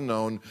their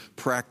well-known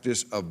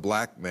practice of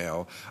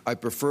blackmail. I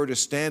prefer to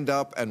stand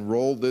up and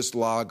roll this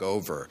log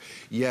over.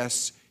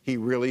 Yes, he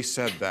really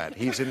said that.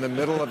 He's in the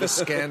middle of a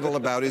scandal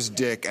about his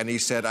dick, and he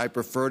said, I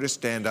prefer to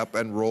stand up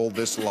and roll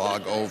this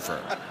log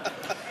over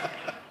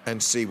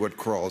and see what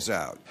crawls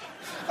out.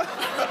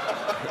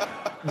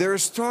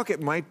 There's talk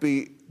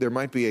there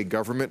might be a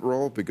government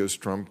role, because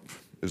Trump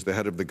is the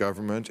head of the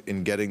government,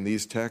 in getting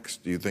these texts.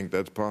 Do you think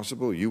that's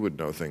possible? You would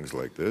know things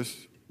like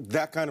this.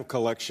 That kind of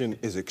collection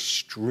is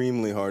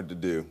extremely hard to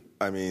do.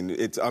 I mean,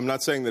 I'm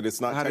not saying that it's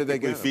not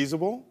technically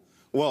feasible.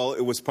 Well,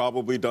 it was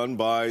probably done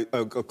by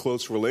a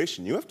close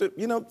relation. You have to,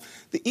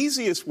 the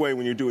easiest way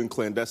when you're doing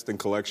clandestine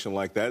collection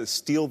like that is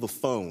steal the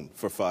phone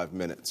for 5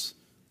 minutes,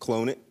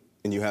 clone it,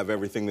 and you have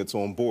everything that's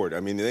on board.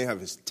 I mean, they have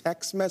his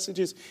text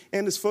messages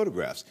and his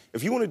photographs.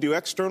 If you want to do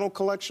external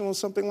collection or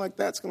something like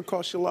that, it's going to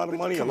cost you a lot of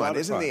money. Come on,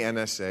 isn't the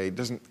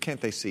NSA,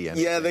 can't they see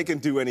anything? Yeah, they can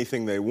do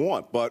anything they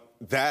want, but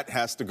that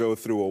has to go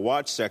through a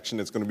watch section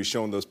that's going to be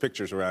showing those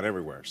pictures around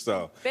everywhere.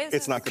 So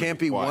it's not going to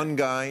be one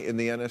guy in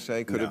the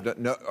NSA could have done.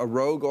 No, a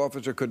rogue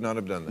officer could not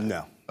have done that.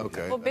 No.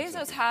 Okay. Well,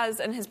 Bezos has,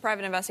 and his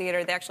private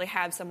investigator, they actually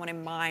have someone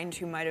in mind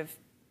who might have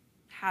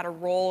had a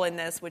role in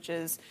this, which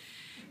is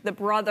the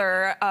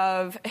brother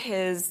of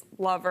his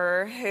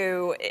lover,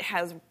 who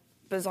has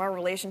bizarre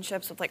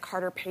relationships with, like,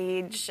 Carter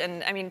Page,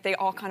 and I mean,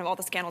 all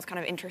the scandals kind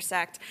of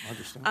intersect.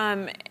 Roger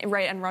Stone.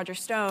 Right, and Roger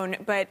Stone.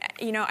 But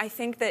I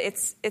think that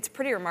it's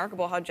pretty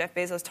remarkable how Jeff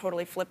Bezos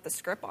totally flipped the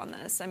script on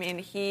this. I mean,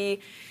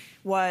 he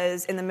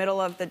was in the middle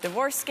of the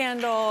divorce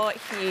scandal.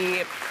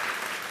 He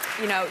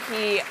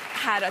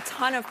had a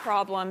ton of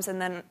problems, and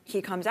then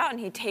he comes out and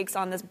he takes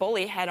on this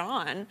bully head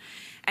on,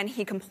 and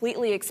he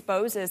completely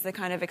exposes the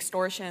kind of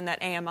extortion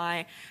that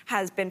AMI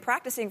has been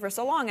practicing for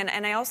so long.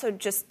 And I also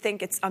just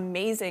think it's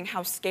amazing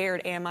how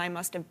scared AMI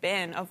must have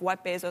been of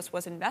what Bezos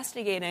was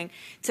investigating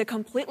to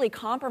completely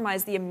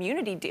compromise the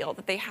immunity deal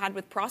that they had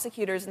with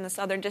prosecutors in the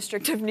Southern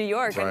District of New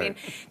York. Right. I mean,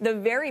 the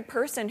very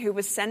person who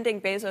was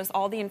sending Bezos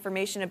all the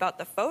information about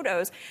the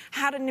photos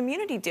had an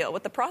immunity deal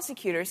with the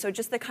prosecutors. So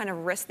just the kind of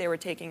risk they were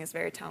taking is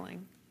very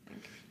telling.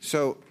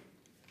 So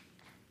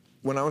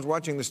when I was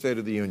watching the State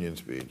of the Union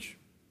speech,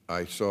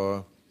 I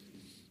saw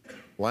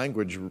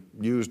language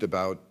used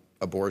about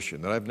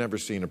abortion that I've never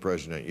seen a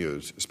president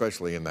use,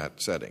 especially in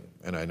that setting.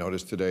 And I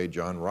noticed today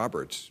John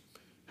Roberts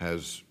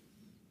has,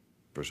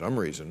 for some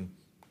reason,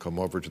 come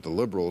over to the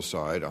liberal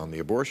side on the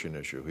abortion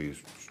issue.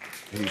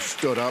 He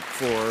stood up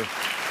for...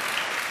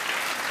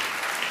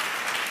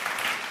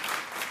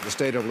 The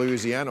state of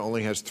Louisiana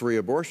only has 3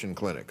 abortion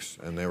clinics,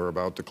 and they were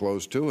about to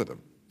close 2 of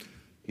them.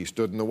 He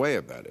stood in the way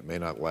of that. It may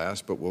not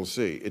last, but we'll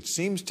see. It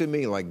seems to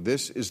me like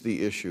this is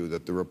the issue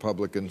that the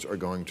Republicans are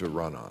going to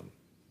run on.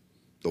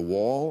 The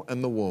wall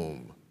and the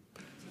womb.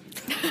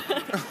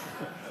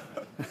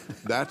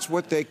 That's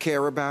what they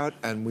care about,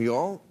 and we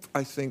all,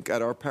 I think,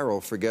 at our peril,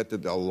 forget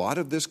that a lot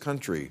of this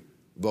country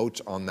votes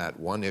on that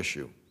one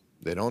issue.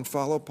 They don't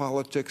follow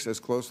politics as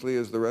closely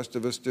as the rest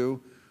of us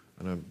do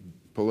on a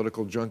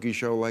political junkie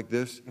show like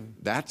this.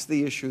 That's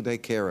the issue they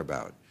care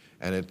about.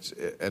 And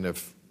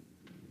if...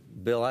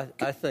 Bill,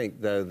 I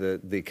think, though,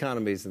 the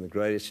economy's in the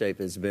greatest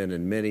shape it's been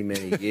in many,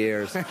 many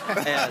years. And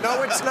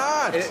no, it's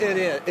not. It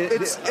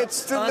is.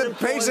 It's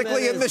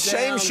basically in the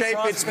same shape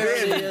it's been.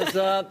 Prosperity is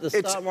up. The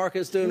stock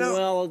market's doing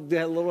well. They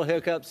had little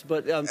hiccups.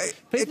 But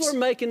people are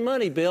making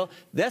money, Bill.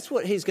 That's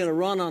what he's going to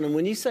run on. And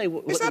when you say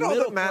what is that the all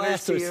middle that matters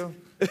class to you?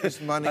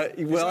 Is money.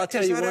 Well, I'll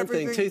tell you one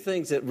thing. 2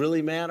 things that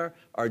really matter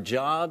are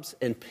jobs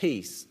and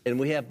peace. And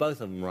we have both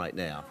of them right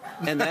now.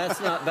 And that's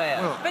not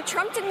bad. But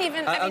Trump didn't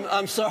even...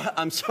 I'm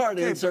sorry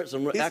to insert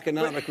some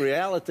economic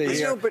reality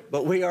here,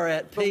 but we are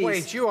at peace. But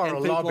wait, you are a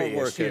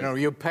lobbyist. Working.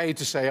 You're paid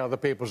to say other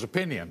people's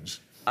opinions.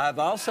 I'm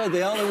also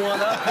the only one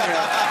up here.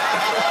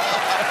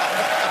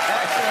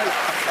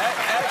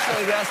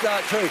 Actually, that's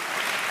not true.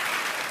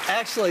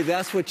 Actually,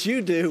 that's what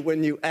you do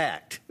when you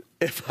act.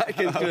 If I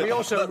can do We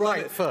also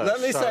write first.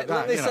 Let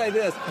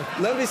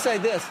me say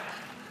this.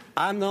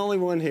 I'm the only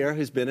one here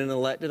who's been in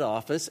elected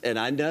office, and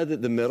I know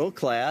that the middle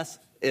class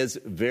is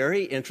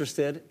very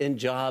interested in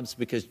jobs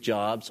because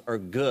jobs are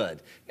good.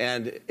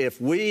 And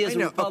if we as a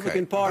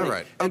Republican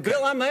Party, and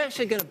Bill, I'm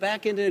actually going to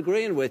back into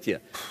agreeing with you,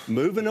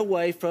 moving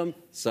away from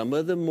some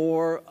of the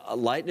more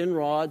lightning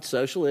rod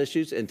social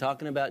issues and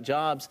talking about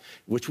jobs,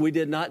 which we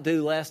did not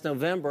do last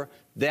November,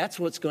 that's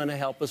what's going to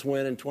help us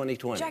win in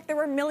 2020. Jack, there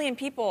were 1 million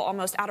people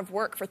almost out of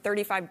work for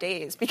 35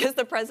 days because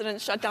the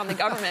president shut down the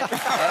government. and he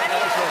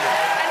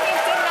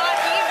did not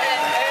even...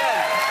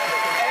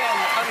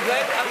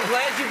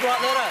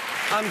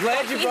 I'm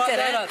glad you brought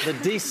that up. The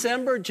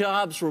December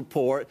jobs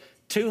report,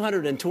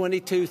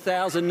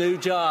 222,000 new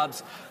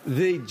jobs.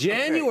 The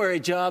January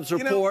jobs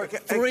report,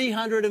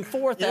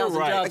 304,000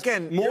 jobs.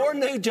 Again, more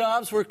new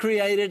jobs were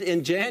created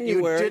in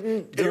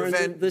January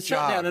during the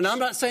shutdown. And I'm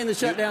not saying the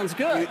shutdown's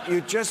good.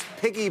 You just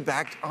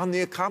piggybacked on the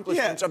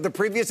accomplishments of the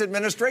previous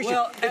administration.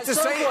 Well, it's at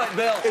some point,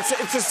 Bill.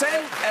 It's the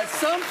same. At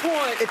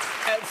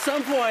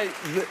some point,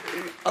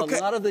 a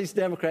lot of these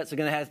Democrats are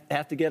going to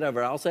have to get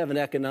over. I also have an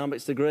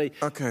economics degree.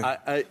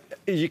 Okay.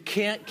 You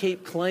can't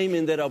keep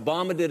claiming that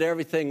Obama did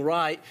everything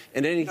right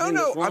and anything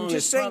that's wrong I'm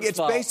just saying it's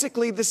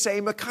basically the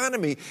same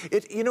economy.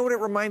 You know what it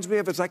reminds me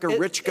of? It's like a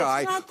rich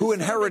guy who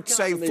inherits,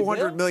 say,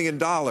 $400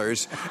 million,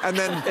 and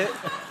then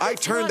I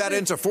turned that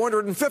into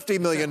 $450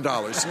 million.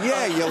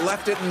 Yeah, you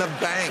left it in the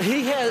bank.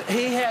 He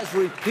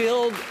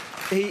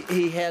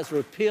has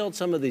repealed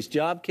some of these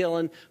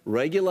job-killing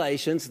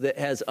regulations that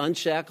has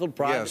unshackled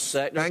private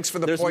sector. Thanks for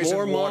the There's poison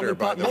more water,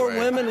 by the more way.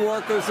 women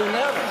workers than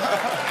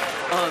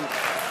ever.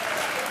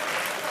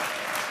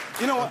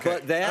 You know what?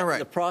 But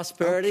the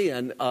prosperity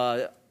and...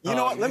 you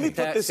know what? Let me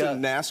put this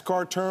in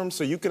NASCAR terms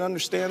so you can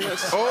understand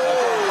this.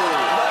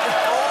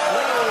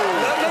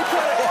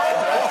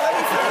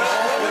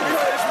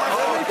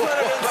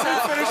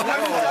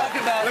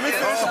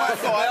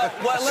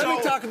 Let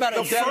me talk about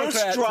the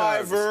first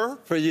driver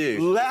for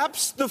you.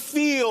 Laps the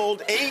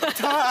field 8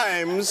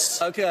 times.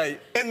 Okay.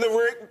 And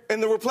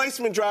the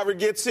replacement driver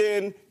gets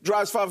in,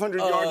 drives 500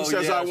 yards, and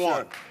says, "I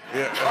won."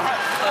 Yeah.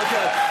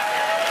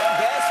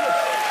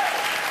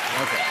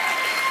 Okay.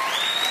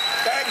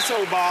 Thanks,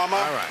 Obama.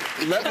 All right.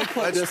 Let me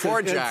put this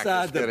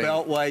inside the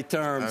Beltway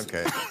terms.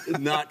 Okay.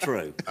 Not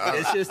true.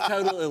 It's just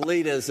total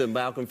elitism,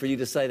 Malcolm, for you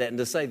to say that and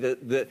to say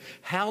that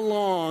how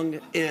long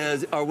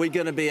are we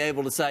going to be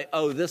able to say,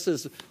 oh, this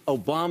is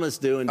Obama's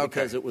doing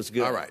because it was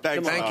good? All right.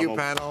 Thank you,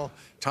 panel.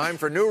 Time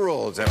for new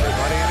rules,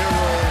 everybody. New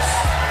rules.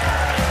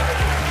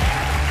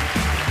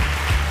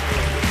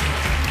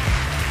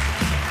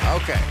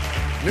 Okay.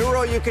 New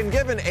rule, you can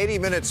give an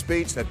 80-minute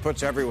speech that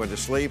puts everyone to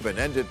sleep and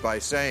end it by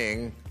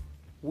saying...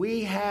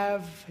 We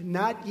have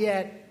not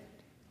yet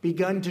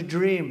begun to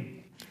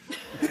dream.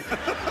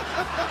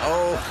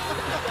 Oh.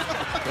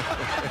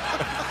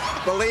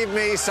 Believe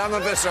me, some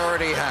of us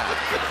already have.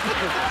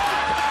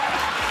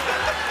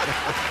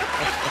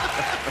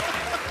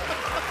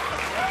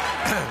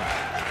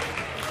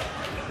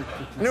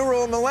 New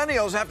rule,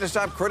 millennials have to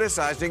stop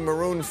criticizing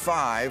Maroon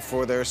 5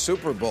 for their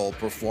Super Bowl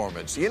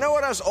performance. You know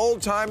what us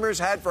old-timers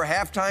had for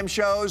halftime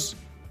shows?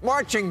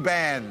 Marching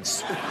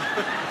bands,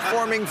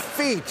 forming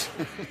feet,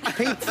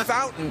 Pete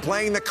Fountain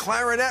playing the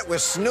clarinet with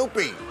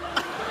Snoopy.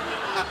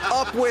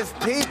 Up with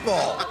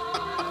people.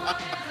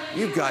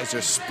 You guys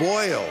are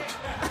spoiled.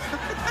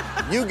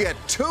 You get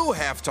 2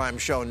 halftime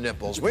show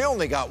nipples. We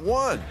only got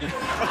 1.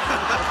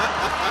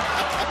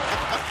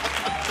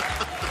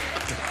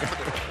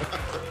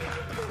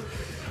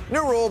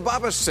 New rule,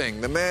 Baba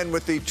Singh, the man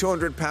with the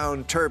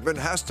 200-pound turban,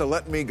 has to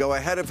let me go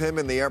ahead of him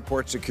in the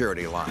airport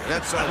security line.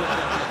 That's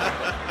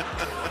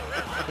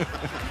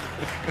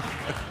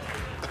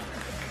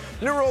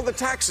New rule, the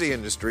taxi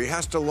industry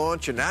has to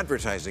launch an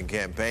advertising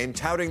campaign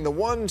touting the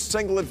one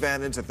single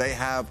advantage that they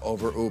have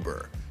over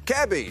Uber.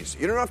 Cabbies,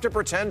 you don't have to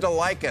pretend to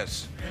like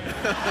us.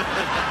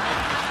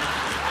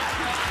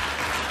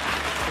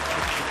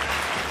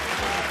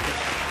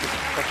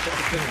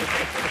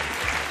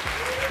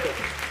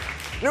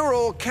 New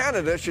rule,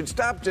 Canada should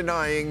stop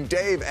denying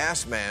Dave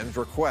Assman's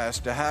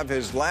request to have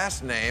his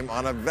last name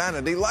on a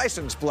vanity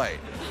license plate.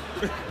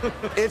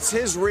 It's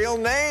his real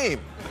name.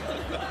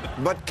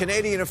 But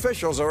Canadian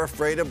officials are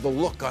afraid of the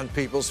look on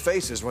people's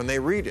faces when they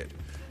read it.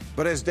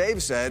 But as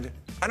Dave said,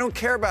 I don't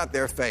care about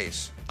their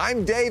face.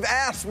 I'm Dave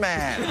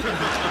Assman.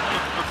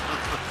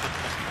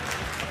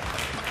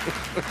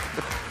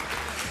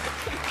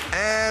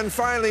 And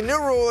finally, new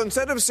rule,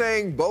 instead of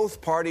saying both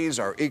parties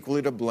are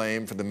equally to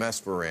blame for the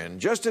mess we're in,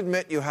 just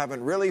admit you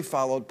haven't really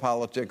followed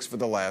politics for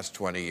the last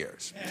 20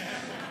 years.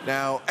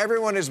 Now,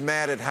 everyone is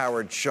mad at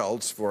Howard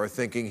Schultz for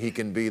thinking he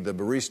can be the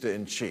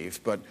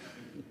barista-in-chief, but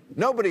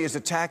nobody is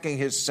attacking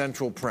his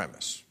central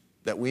premise,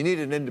 that we need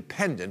an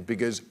independent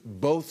because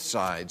both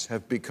sides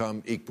have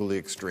become equally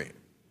extreme.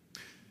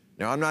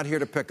 Now, I'm not here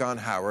to pick on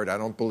Howard. I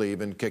don't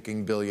believe in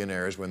kicking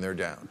billionaires when they're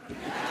down.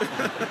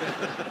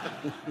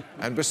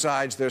 And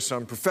besides, there's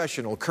some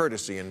professional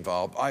courtesy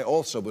involved. I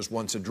also was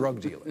once a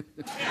drug dealer.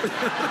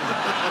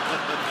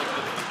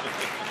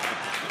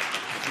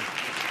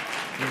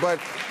 But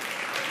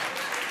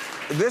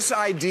this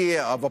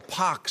idea of a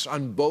pox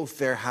on both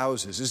their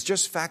houses is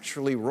just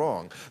factually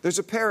wrong. There's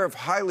a pair of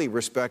highly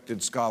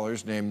respected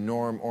scholars named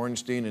Norm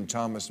Ornstein and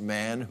Thomas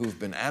Mann who've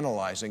been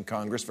analyzing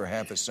Congress for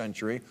half a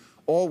century,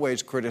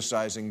 always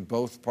criticizing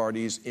both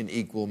parties in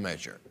equal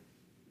measure.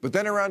 But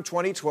then around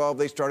 2012,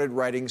 they started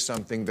writing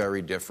something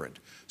very different.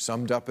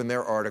 Summed up in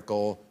their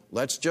article,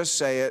 "Let's just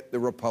say it, the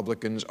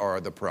Republicans are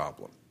the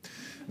problem."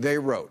 They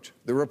wrote,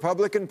 "The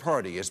Republican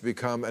Party has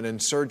become an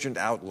insurgent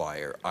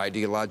outlier,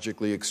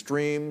 ideologically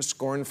extreme,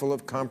 scornful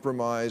of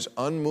compromise,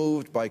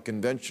 unmoved by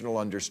conventional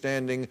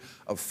understanding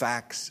of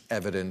facts,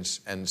 evidence,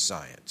 and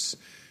science."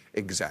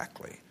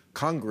 Exactly.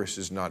 Congress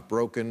is not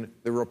broken.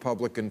 The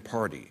Republican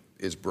Party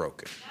is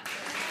broken.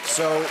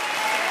 So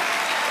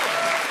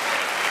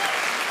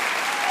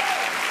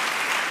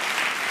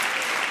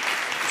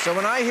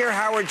when I hear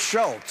Howard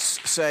Schultz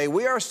say,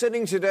 "We are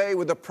sitting today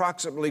with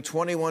approximately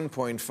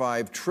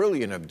 $21.5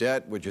 trillion of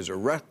debt," which is a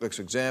reckless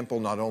example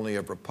not only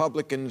of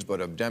Republicans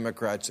but of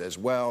Democrats as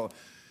well,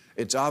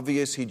 it's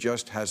obvious he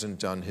just hasn't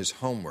done his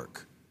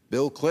homework.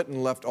 Bill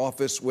Clinton left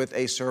office with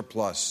a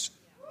surplus.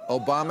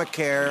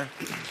 Obamacare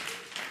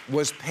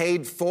was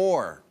paid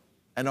for,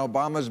 and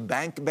Obama's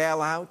bank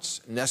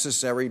bailouts,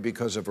 necessary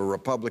because of a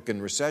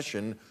Republican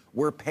recession,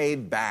 were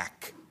paid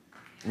back.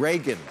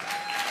 Reagan,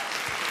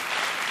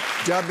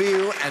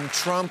 W. and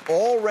Trump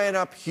all ran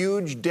up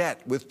huge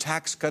debt with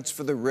tax cuts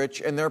for the rich,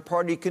 and their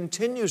party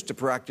continues to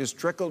practice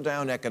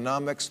trickle-down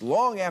economics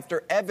long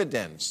after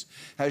evidence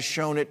has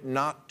shown it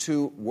not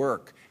to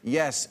work.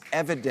 Yes,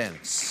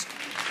 evidence.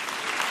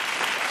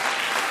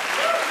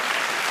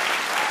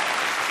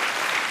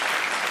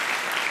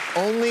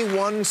 Only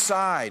one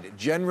side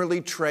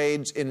generally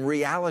trades in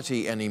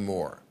reality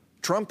anymore.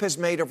 Trump has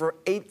made over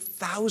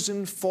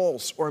 8,000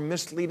 false or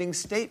misleading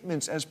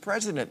statements as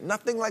president.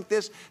 Nothing like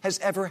this has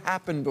ever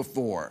happened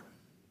before.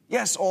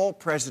 Yes, all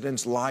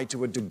presidents lie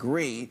to a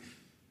degree,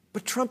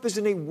 but Trump is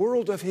in a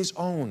world of his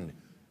own.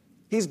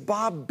 He's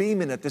Bob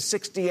Beamon at the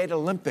 '68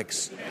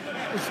 Olympics,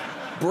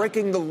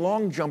 breaking the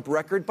long jump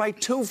record by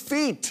 2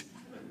 feet.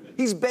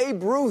 He's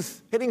Babe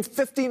Ruth, hitting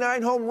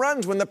 59 home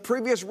runs when the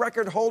previous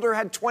record holder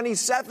had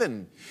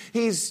 27.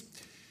 He's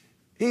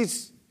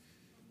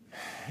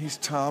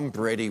Tom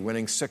Brady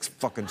winning 6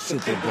 fucking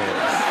Super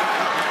Bowls.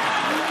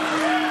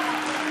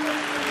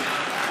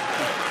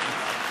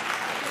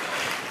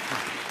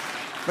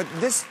 But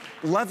this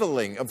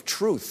leveling of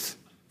truth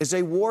is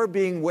a war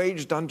being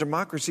waged on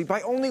democracy by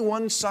only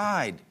one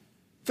side.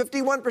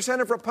 51%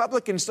 of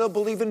Republicans still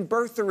believe in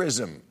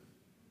birtherism.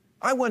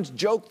 I once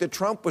joked that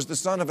Trump was the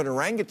son of an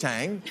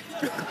orangutan.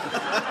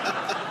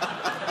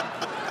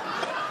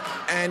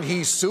 And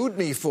he sued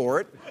me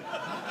for it.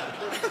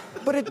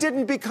 But it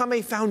didn't become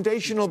a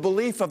foundational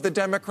belief of the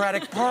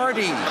Democratic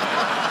Party.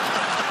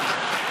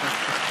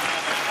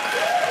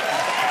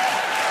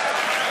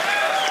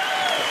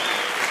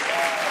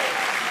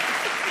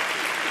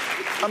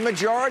 A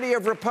majority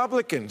of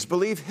Republicans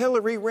believe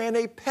Hillary ran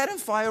a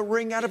pedophile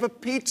ring out of a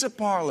pizza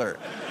parlor.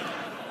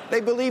 They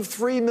believe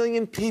 3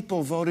 million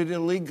people voted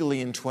illegally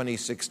in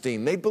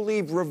 2016. They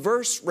believe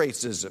reverse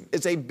racism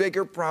is a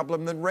bigger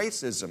problem than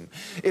racism.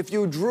 If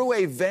you drew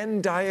a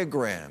Venn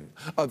diagram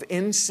of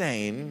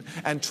insane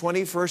and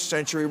 21st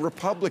century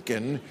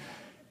Republican,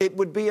 it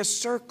would be a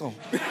circle.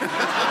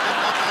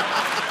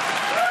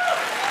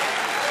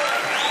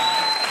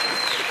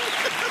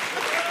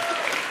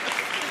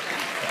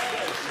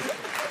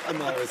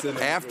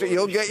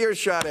 You'll get your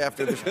shot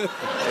after this.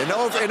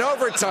 In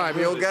overtime,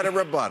 you'll get a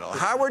rebuttal.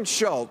 Howard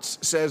Schultz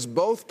says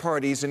both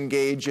parties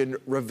engage in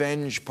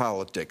revenge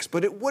politics,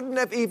 but it wouldn't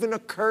have even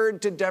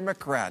occurred to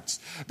Democrats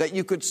that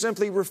you could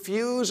simply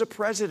refuse a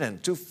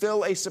president to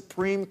fill a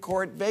Supreme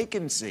Court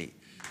vacancy.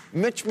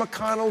 Mitch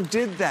McConnell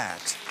did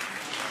that.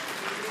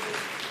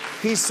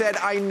 He said,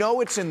 "I know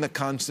it's in the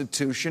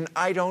Constitution.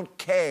 I don't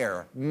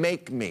care.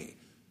 Make me."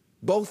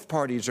 Both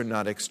parties are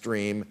not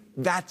extreme.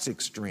 That's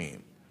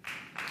extreme.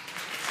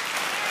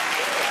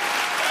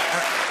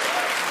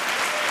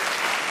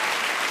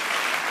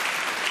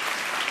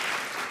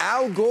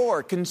 Al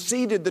Gore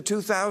conceded the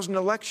 2000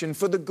 election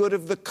for the good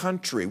of the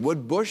country.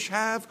 Would Bush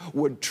have?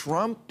 Would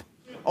Trump?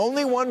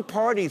 Only one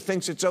party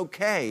thinks it's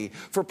okay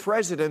for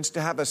presidents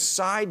to have a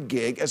side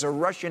gig as a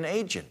Russian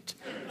agent.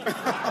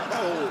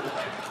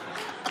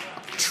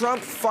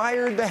 Trump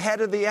fired the head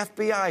of the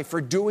FBI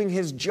for doing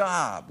his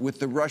job with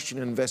the Russian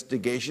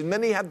investigation.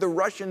 Then he had the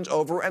Russians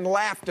over and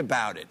laughed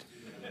about it.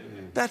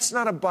 That's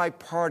not a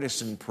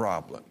bipartisan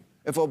problem.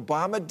 If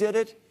Obama did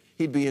it,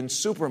 he'd be in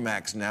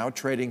Supermax now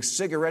trading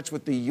cigarettes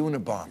with the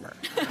Unabomber.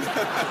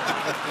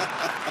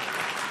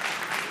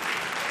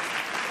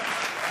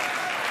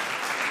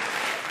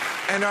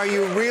 And are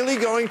you really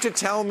going to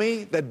tell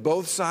me that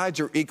both sides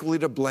are equally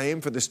to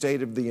blame for the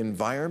state of the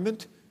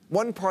environment?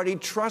 One party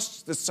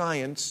trusts the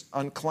science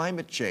on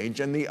climate change,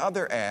 and the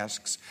other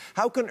asks,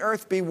 how can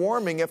Earth be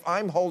warming if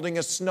I'm holding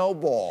a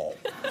snowball?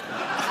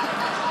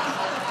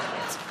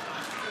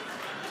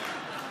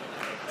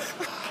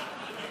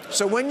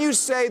 So when you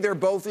say they're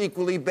both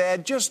equally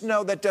bad, just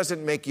know that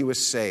doesn't make you a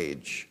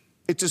sage.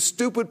 It's a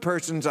stupid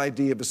person's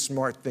idea of a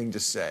smart thing to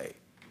say.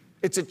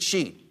 It's a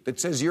cheat that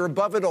says you're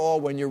above it all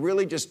when you're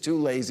really just too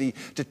lazy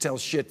to tell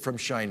shit from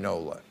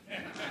Shinola.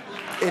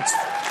 It's...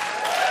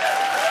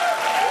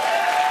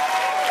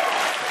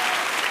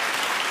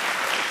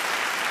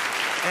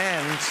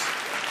 And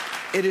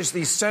it is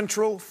the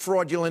central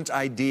fraudulent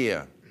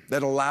idea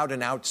that allowed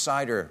an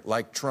outsider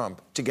like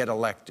Trump to get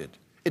elected.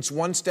 It's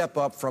one step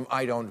up from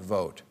I don't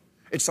vote.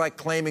 It's like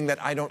claiming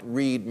that I don't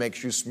read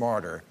makes you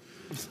smarter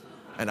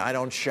and I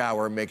don't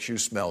shower makes you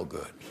smell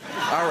good.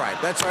 All right,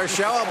 that's our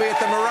show. I'll be at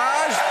the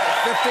Mirage,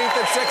 15th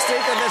and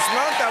 16th of this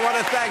month. I want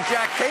to thank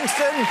Jack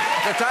Kingston,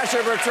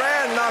 Natasha,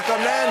 Bertrand, Malcolm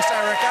Nance,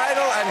 Eric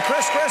Idle, and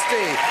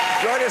Christie.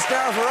 Join us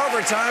now for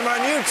Overtime on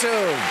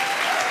YouTube.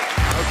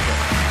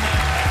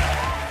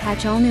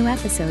 Catch all new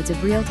episodes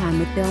of Real Time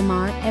with Bill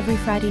Maher every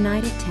Friday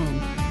night at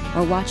 10,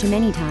 or watch him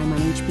anytime on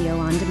HBO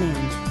On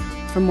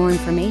Demand. For more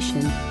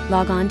information,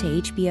 log on to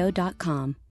HBO.com.